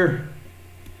here.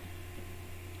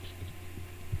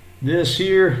 This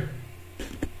here.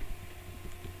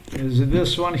 Is it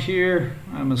this one here?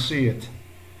 I'm gonna see it.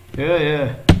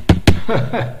 Yeah.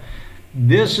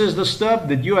 This is the stuff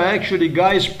that you actually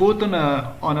guys put on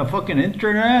a fucking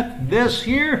internet. This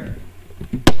here,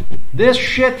 this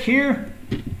shit here,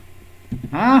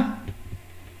 huh?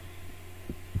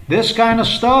 This kind of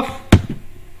stuff.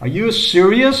 Are you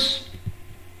serious?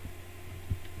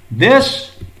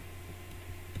 This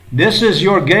is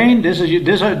your gain. This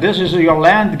is your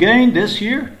land gain. This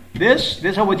here, this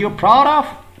is what you're proud of,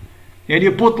 and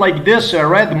you put like this a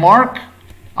red mark.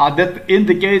 That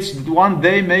indicates that one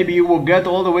day maybe you will get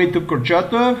all the way to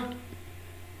Kurchatov.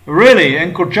 Really,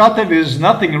 and Kurchatov is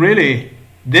nothing really.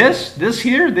 This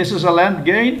here, this is a land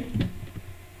gain.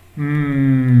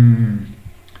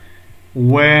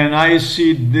 When I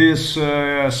see this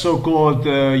so-called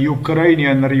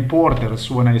Ukrainian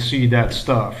reporters, when I see that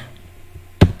stuff,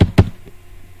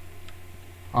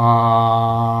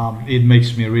 it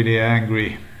makes me really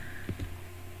angry.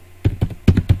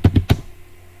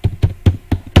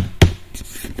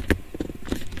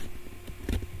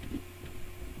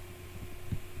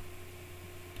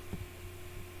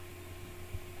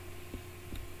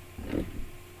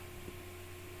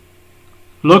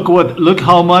 Look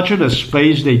how much of the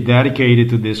space they dedicated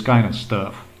to this kind of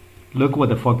stuff. Look what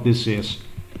the fuck this is.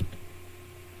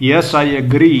 Yes, I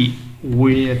agree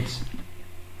with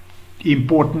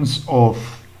importance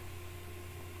of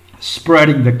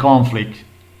spreading the conflict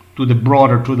to the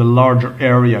broader, to the larger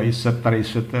area, etc.,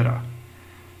 etc.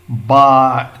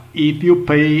 But if you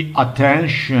pay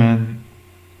attention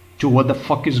to what the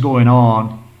fuck is going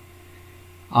on,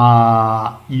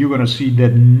 you're gonna see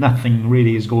that nothing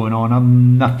really is going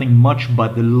on, nothing much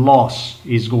but the loss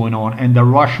is going on, and the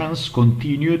Russians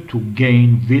continue to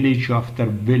gain village after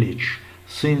village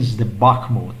since the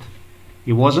Bakhmut.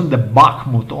 It wasn't the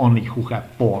Bakhmut only who had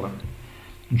fallen.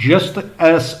 Just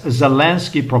as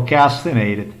Zelensky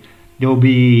procrastinated, there will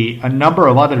be a number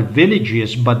of other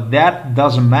villages, but that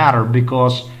doesn't matter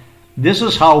because this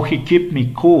is how he kept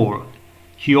me cool.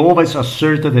 He always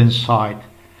asserted inside,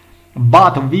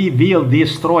 but we will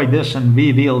destroy this and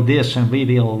we will this and we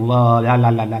will la la la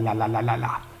la la la la la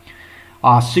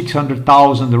la.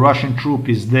 600,000 Russian troop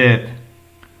is dead,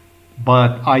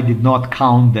 but I did not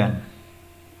count them.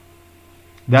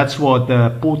 That's what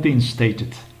Putin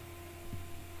stated.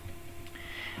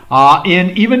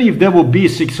 And even if there will be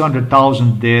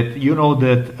 600,000 dead, you know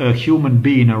that a human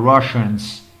being,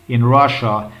 Russians in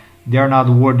Russia, they're not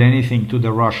worth anything to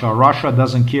the Russia. Russia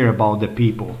doesn't care about the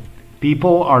people.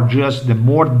 People are just, the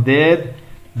more dead,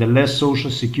 the less social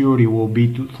security will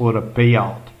be for the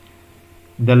payout.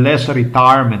 The less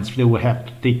retirements they will have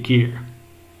to take care.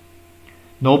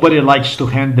 Nobody likes to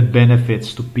hand the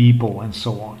benefits to people and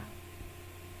so on.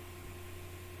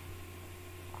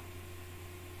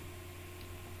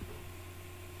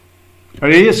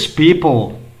 There is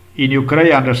people in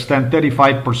Ukraine, understand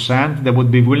 35% that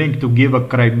would be willing to give a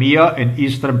Crimea and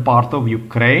eastern part of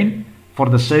Ukraine for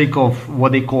the sake of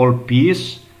what they call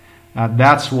peace.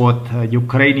 That's what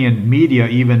Ukrainian media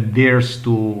even dares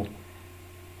to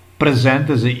present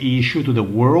as an issue to the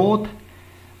world.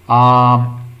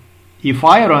 if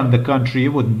I run the country, it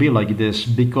wouldn't be like this,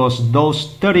 because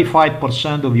those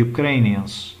 35% of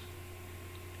Ukrainians,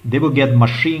 they will get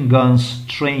machine guns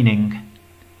training,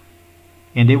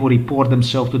 and they will report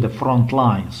themselves to the front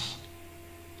lines.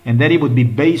 And then it would be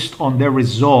based on their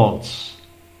results,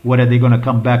 whether they're going to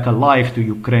come back alive to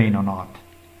Ukraine or not.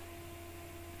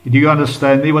 Do you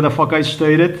understand me what the fuck I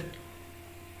stated?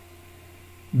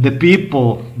 The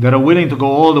people that are willing to go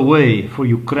all the way for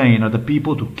Ukraine are the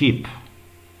people to keep.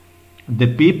 The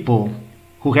people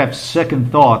who have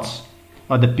second thoughts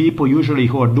are the people usually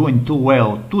who are doing too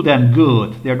well, too damn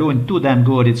good. They're doing too damn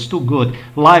good, it's too good.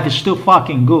 Life is too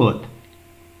fucking good.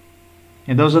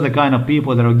 And those are the kind of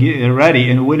people that are ready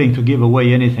and willing to give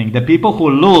away anything. The people who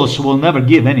lose will never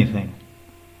give anything.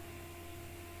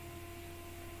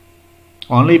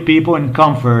 Only people in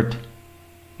comfort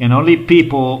and only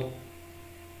people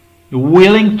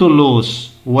willing to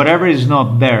lose whatever is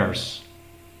not theirs.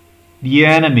 The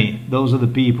enemy, those are the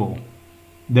people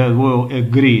that will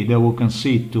agree, that will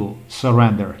concede to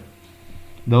surrender.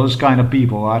 Those kind of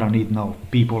people, I don't need no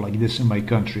people like this in my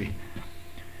country.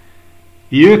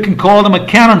 You can call them a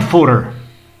cannon fodder.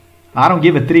 I don't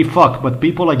give a three fuck, but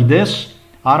people like this,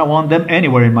 I don't want them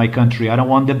anywhere in my country. I don't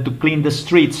want them to clean the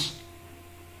streets.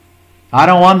 I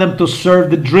don't want them to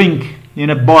serve the drink in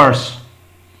a bars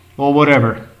or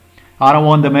whatever. I don't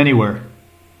want them anywhere.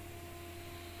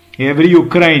 Every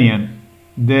Ukrainian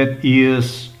that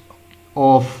is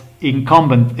of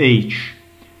incumbent age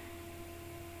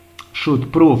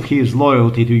should prove his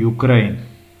loyalty to Ukraine.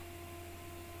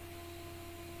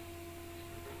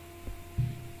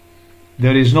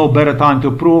 There is no better time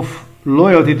to prove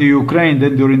loyalty to Ukraine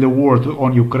than during the war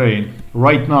on Ukraine.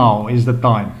 Right now is the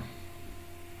time.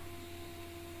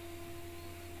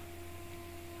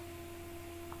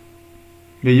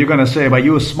 You're gonna say, but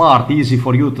you're smart, easy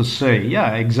for you to say.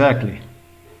 Yeah, exactly.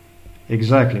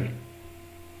 Exactly.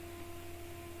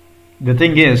 The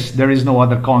thing is, there is no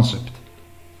other concept.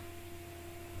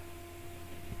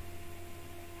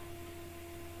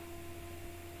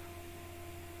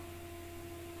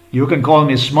 You can call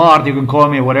me smart, you can call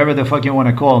me whatever the fuck you want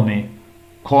to call me.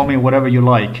 Call me whatever you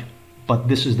like. But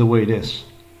this is the way it is.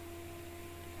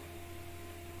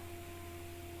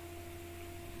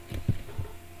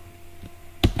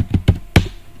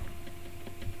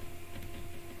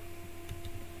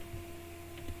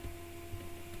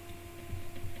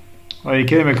 I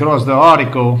came across the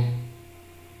article.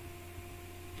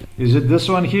 Is it this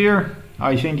one here?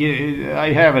 I think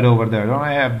I have it over there. Don't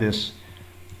I have this?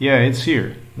 Yeah, it's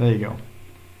here. There you go.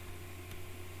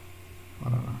 I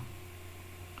don't know.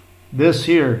 This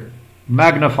here,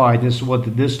 magnified, is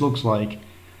what this looks like.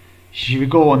 If you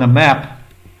go on a map,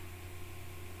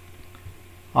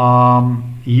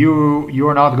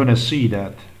 you're not gonna see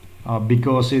that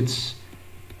because it's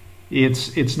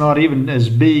not even as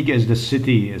big as the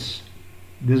city is.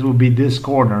 This will be this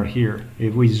corner here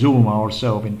if we zoom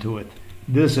ourselves into it.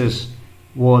 This is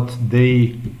what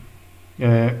they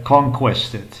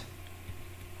conquested.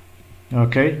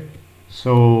 Okay,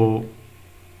 so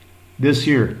this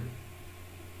here.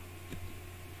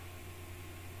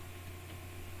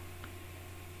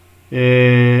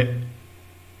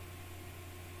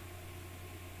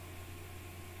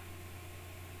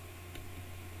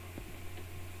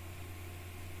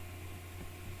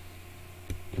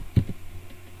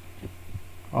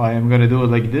 I am going to do it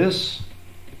like this.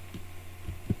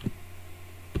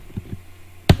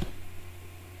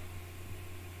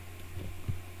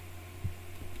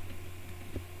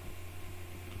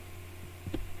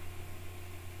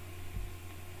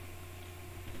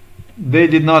 They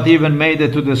did not even made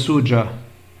it to the Suja.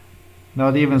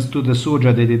 Not even to the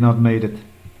Suja they did not made it.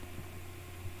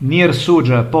 Near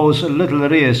Suja pose a little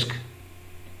risk.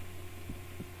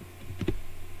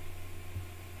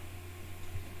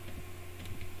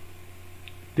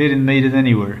 They didn't made it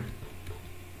anywhere.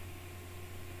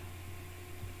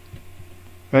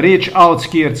 Reach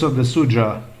outskirts of the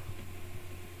Suja.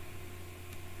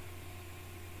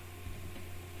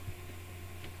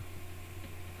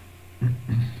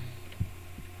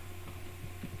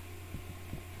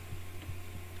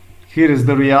 Here is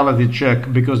the reality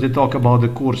check because they talk about the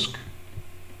Kursk.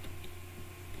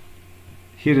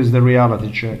 Here is the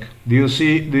reality check. Do you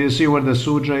see where the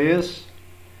Suja is?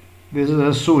 This is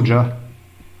the Suja.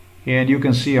 And you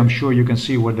can see, I'm sure you can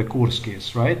see where the Kursk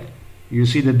is, right? You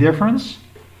see the difference?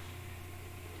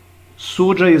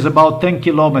 Suja is about 10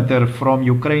 kilometers from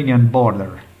Ukrainian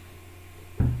border.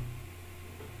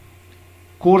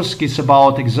 Kursk is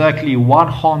about exactly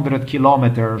 100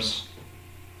 kilometers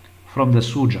from the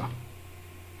Suja.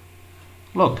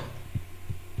 Look.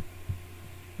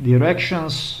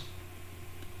 Directions,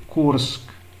 Kursk,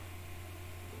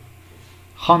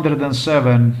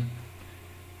 107.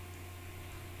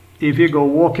 If you go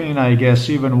walking, I guess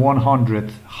even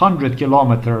 100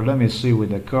 kilometer. Let me see with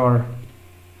the car.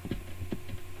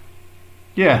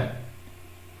 Yeah,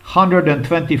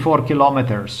 124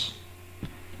 kilometers.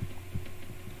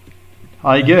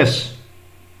 I guess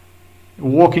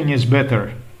walking is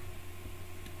better.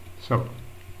 So,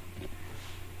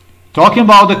 talking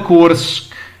about the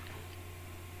Kursk,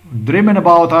 dreaming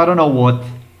about I don't know what,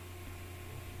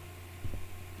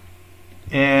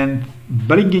 and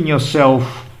bringing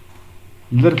yourself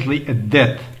literally a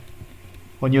death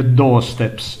on your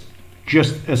doorsteps,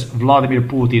 just as Vladimir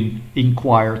Putin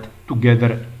inquired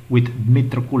together with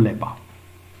Dmitry Kuleba.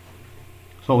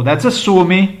 So that's a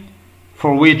SUMY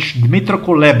for which Dmitry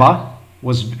Kuleba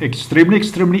was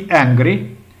extremely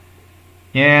angry,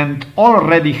 and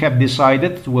already have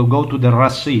decided to go to the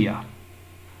Russia.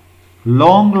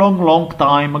 Long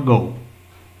time ago.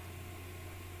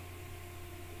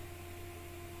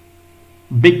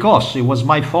 Because it was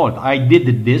my fault. I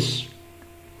did this,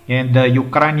 and the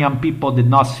Ukrainian people did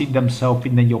not see themselves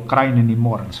in the Ukraine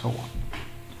anymore, and so on.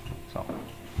 So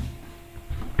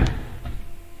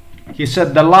he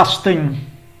said the last thing,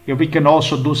 if we can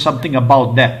also do something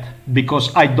about that,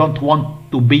 because I don't want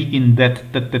to be in that.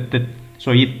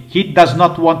 So he does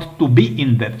not want to be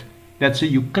in that. That's a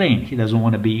Ukraine he doesn't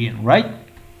want to be in, right?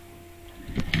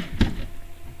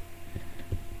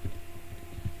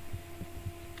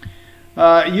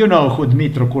 You know who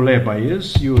Dmitry Kuleba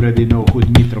is. You already know who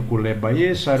Dmitry Kuleba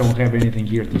is. I don't have anything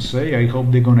here to say. I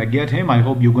hope they're gonna get him. I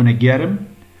hope you're gonna get him.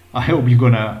 I hope you're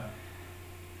gonna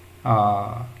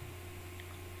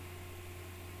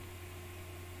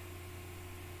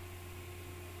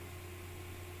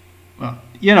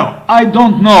you know, I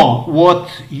don't know what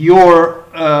your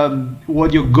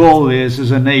goal is as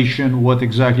a nation, what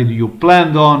exactly do you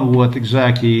planned on, what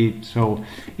exactly. So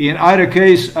in either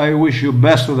case, I wish you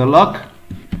best of the luck.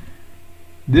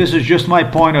 This is just my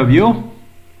point of view.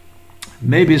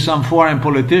 Maybe some foreign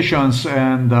politicians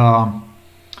and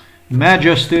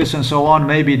majesties and so on,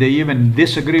 maybe they even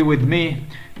disagree with me.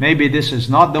 Maybe this is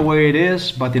not the way it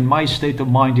is, but in my state of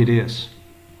mind it is.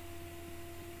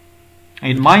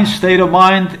 In my state of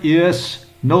mind, yes,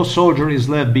 no soldier is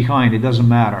left behind. It doesn't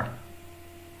matter.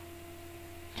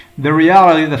 The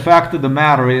reality, the fact of the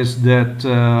matter is that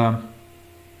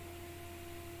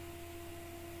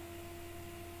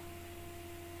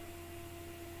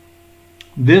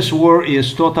this war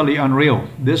is totally unreal.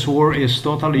 This war is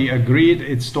totally agreed.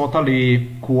 It's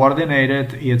totally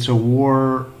coordinated. It's a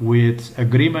war with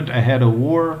agreement ahead of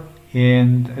war,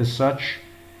 and as such,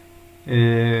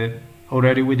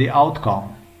 already with the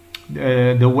outcome.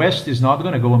 The West is not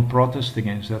going to go and protest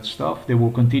against that stuff. They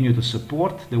will continue to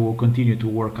support. They will continue to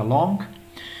work along.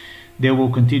 They will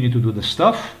continue to do the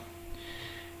stuff.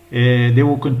 They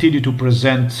will continue to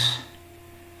present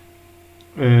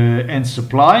and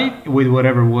supply with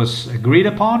whatever was agreed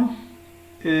upon.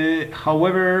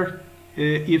 However,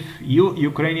 if you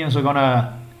Ukrainians are going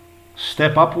to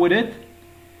step up with it,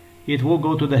 it will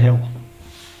go to the hell.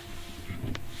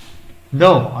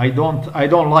 No, I don't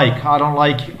like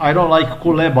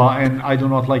Kuleba, and I do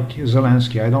not like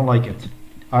Zelensky. I don't like it.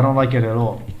 I don't like it at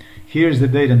all. Here's the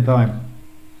date and time.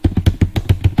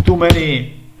 Too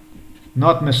many,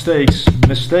 not mistakes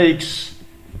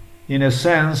in a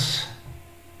sense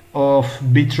of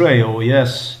betrayal,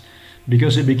 yes,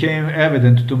 because it became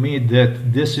evident to me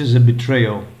that this is a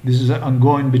betrayal. This is an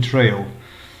ongoing betrayal.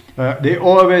 They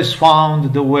always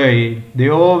found the way. They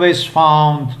always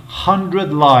found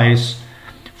 100 lies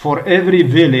for every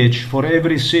village, for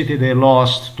every city they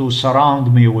lost, to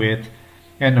surround me with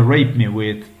and rape me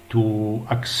with, to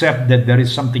accept that there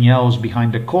is something else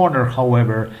behind the corner,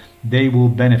 however, they will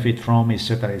benefit from,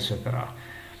 etc., etc.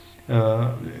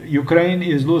 Ukraine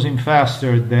is losing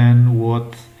faster than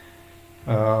what...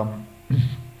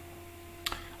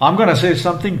 I'm gonna say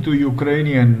something to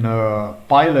Ukrainian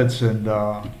pilots, and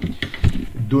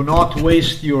do not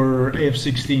waste your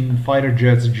F-16 fighter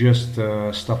jets, just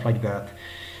stuff like that.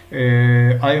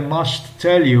 I must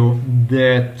tell you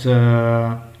that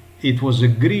it was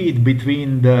agreed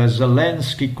between the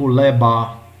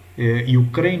Zelensky-Kuleba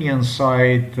Ukrainian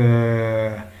side,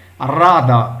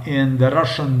 Rada, and the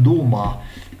Russian Duma,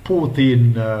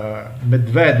 Putin,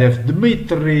 Medvedev,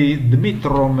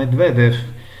 Dmitro Medvedev,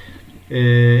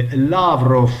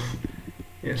 Lavrov,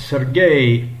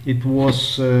 Sergei. It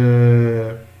was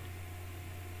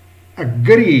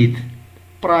agreed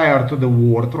prior to the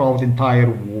war, throughout the entire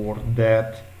war,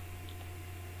 that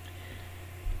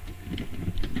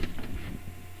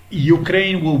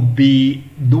Ukraine will be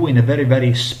doing a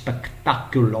very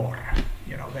spectacular,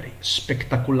 very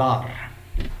spectacular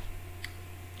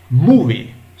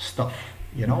movie stuff,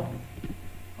 you know.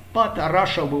 But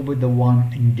Russia will be the one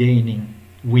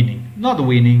winning, not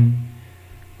winning,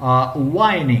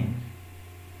 whining,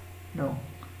 no,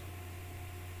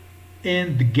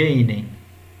 and gaining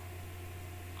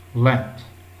land.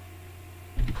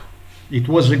 It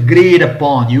was agreed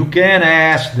upon. You can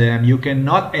ask them, you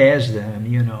cannot ask them,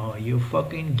 you know, you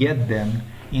fucking get them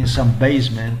in some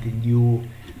basement and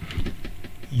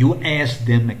you ask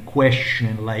them a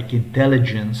question like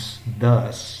intelligence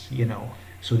does, you know,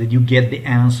 so that you get the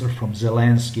answer from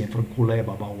Zelensky and from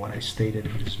Kuleba about what I stated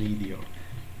in this video.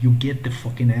 You get the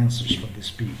fucking answers from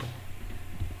these people.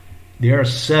 They are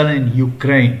selling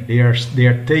Ukraine. They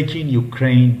are taking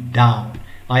Ukraine down.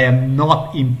 I am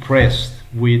not impressed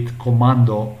with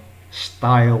commando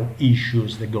style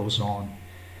issues that goes on,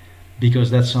 because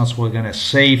that's not what's going to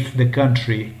save the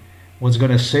country. What's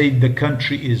going to save the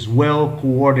country is well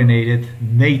coordinated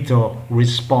NATO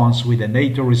response, with a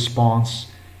NATO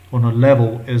response on a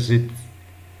level as it,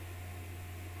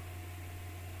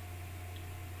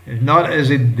 not as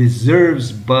it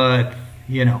deserves, but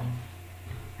you know,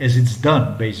 as it's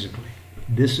done. Basically,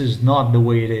 this is not the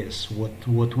way it is.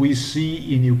 What we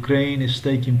see in Ukraine is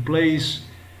taking place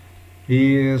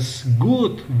is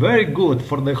good, very good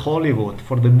for the Hollywood,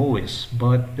 for the movies,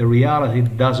 but the reality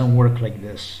doesn't work like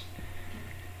this.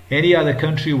 Any other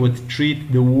country would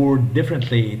treat the war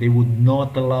differently. They would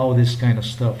not allow this kind of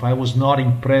stuff. I was not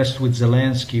impressed with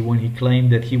Zelensky when he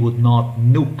claimed that he would not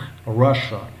nuke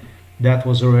Russia. That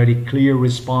was already clear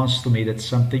response to me that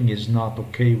something is not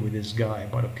okay with this guy,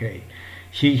 but okay.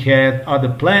 He had other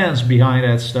plans behind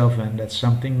that stuff, and that's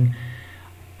something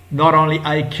not only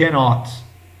I cannot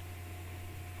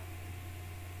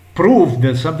prove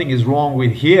that something is wrong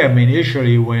with him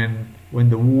initially when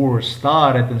the war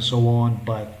started and so on,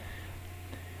 but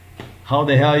how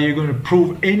the hell are you going to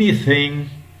prove anything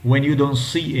when you don't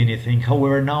see anything?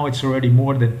 However, now it's already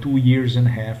more than 2.5 years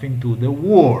into the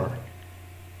war,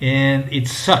 and it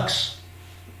sucks.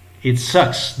 It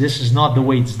sucks. This is not the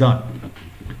way it's done.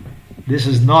 This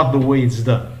is not the way it's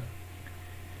done.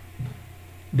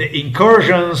 The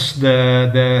incursions,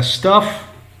 the stuff,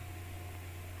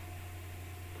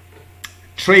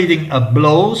 trading up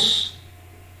blows,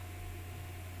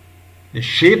 the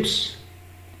ships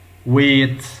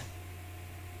with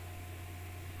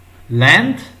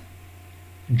land,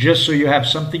 just so you have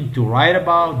something to write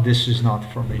about, this is not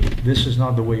for me. This is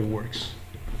not the way it works.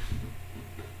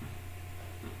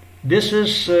 This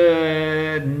is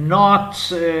not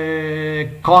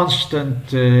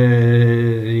constant,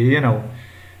 you know,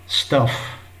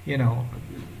 stuff, you know.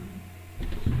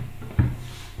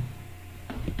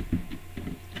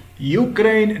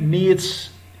 Ukraine needs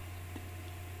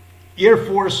Air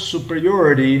Force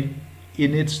superiority.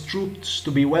 It needs troops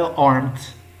to be well armed,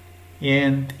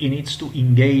 and it needs to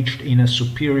engage in a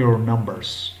superior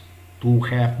numbers to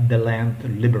have the land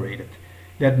liberated.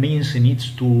 That means it needs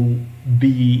to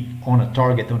be on a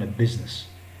target, on a business.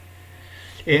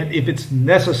 And if it's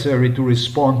necessary to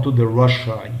respond to the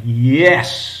Russia,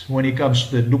 yes, when it comes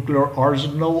to the nuclear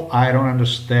arsenal, I don't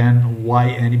understand why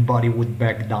anybody would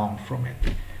back down from it.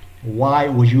 Why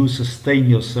would you sustain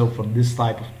yourself from this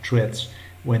type of threats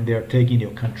when they're taking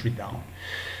your country down?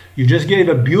 You just gave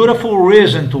a beautiful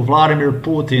reason to Vladimir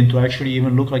Putin to actually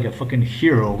even look like a fucking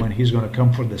hero when he's going to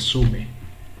come for the SUMY.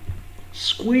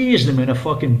 Squeeze them in a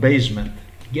fucking basement.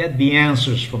 Get the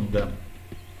answers from them.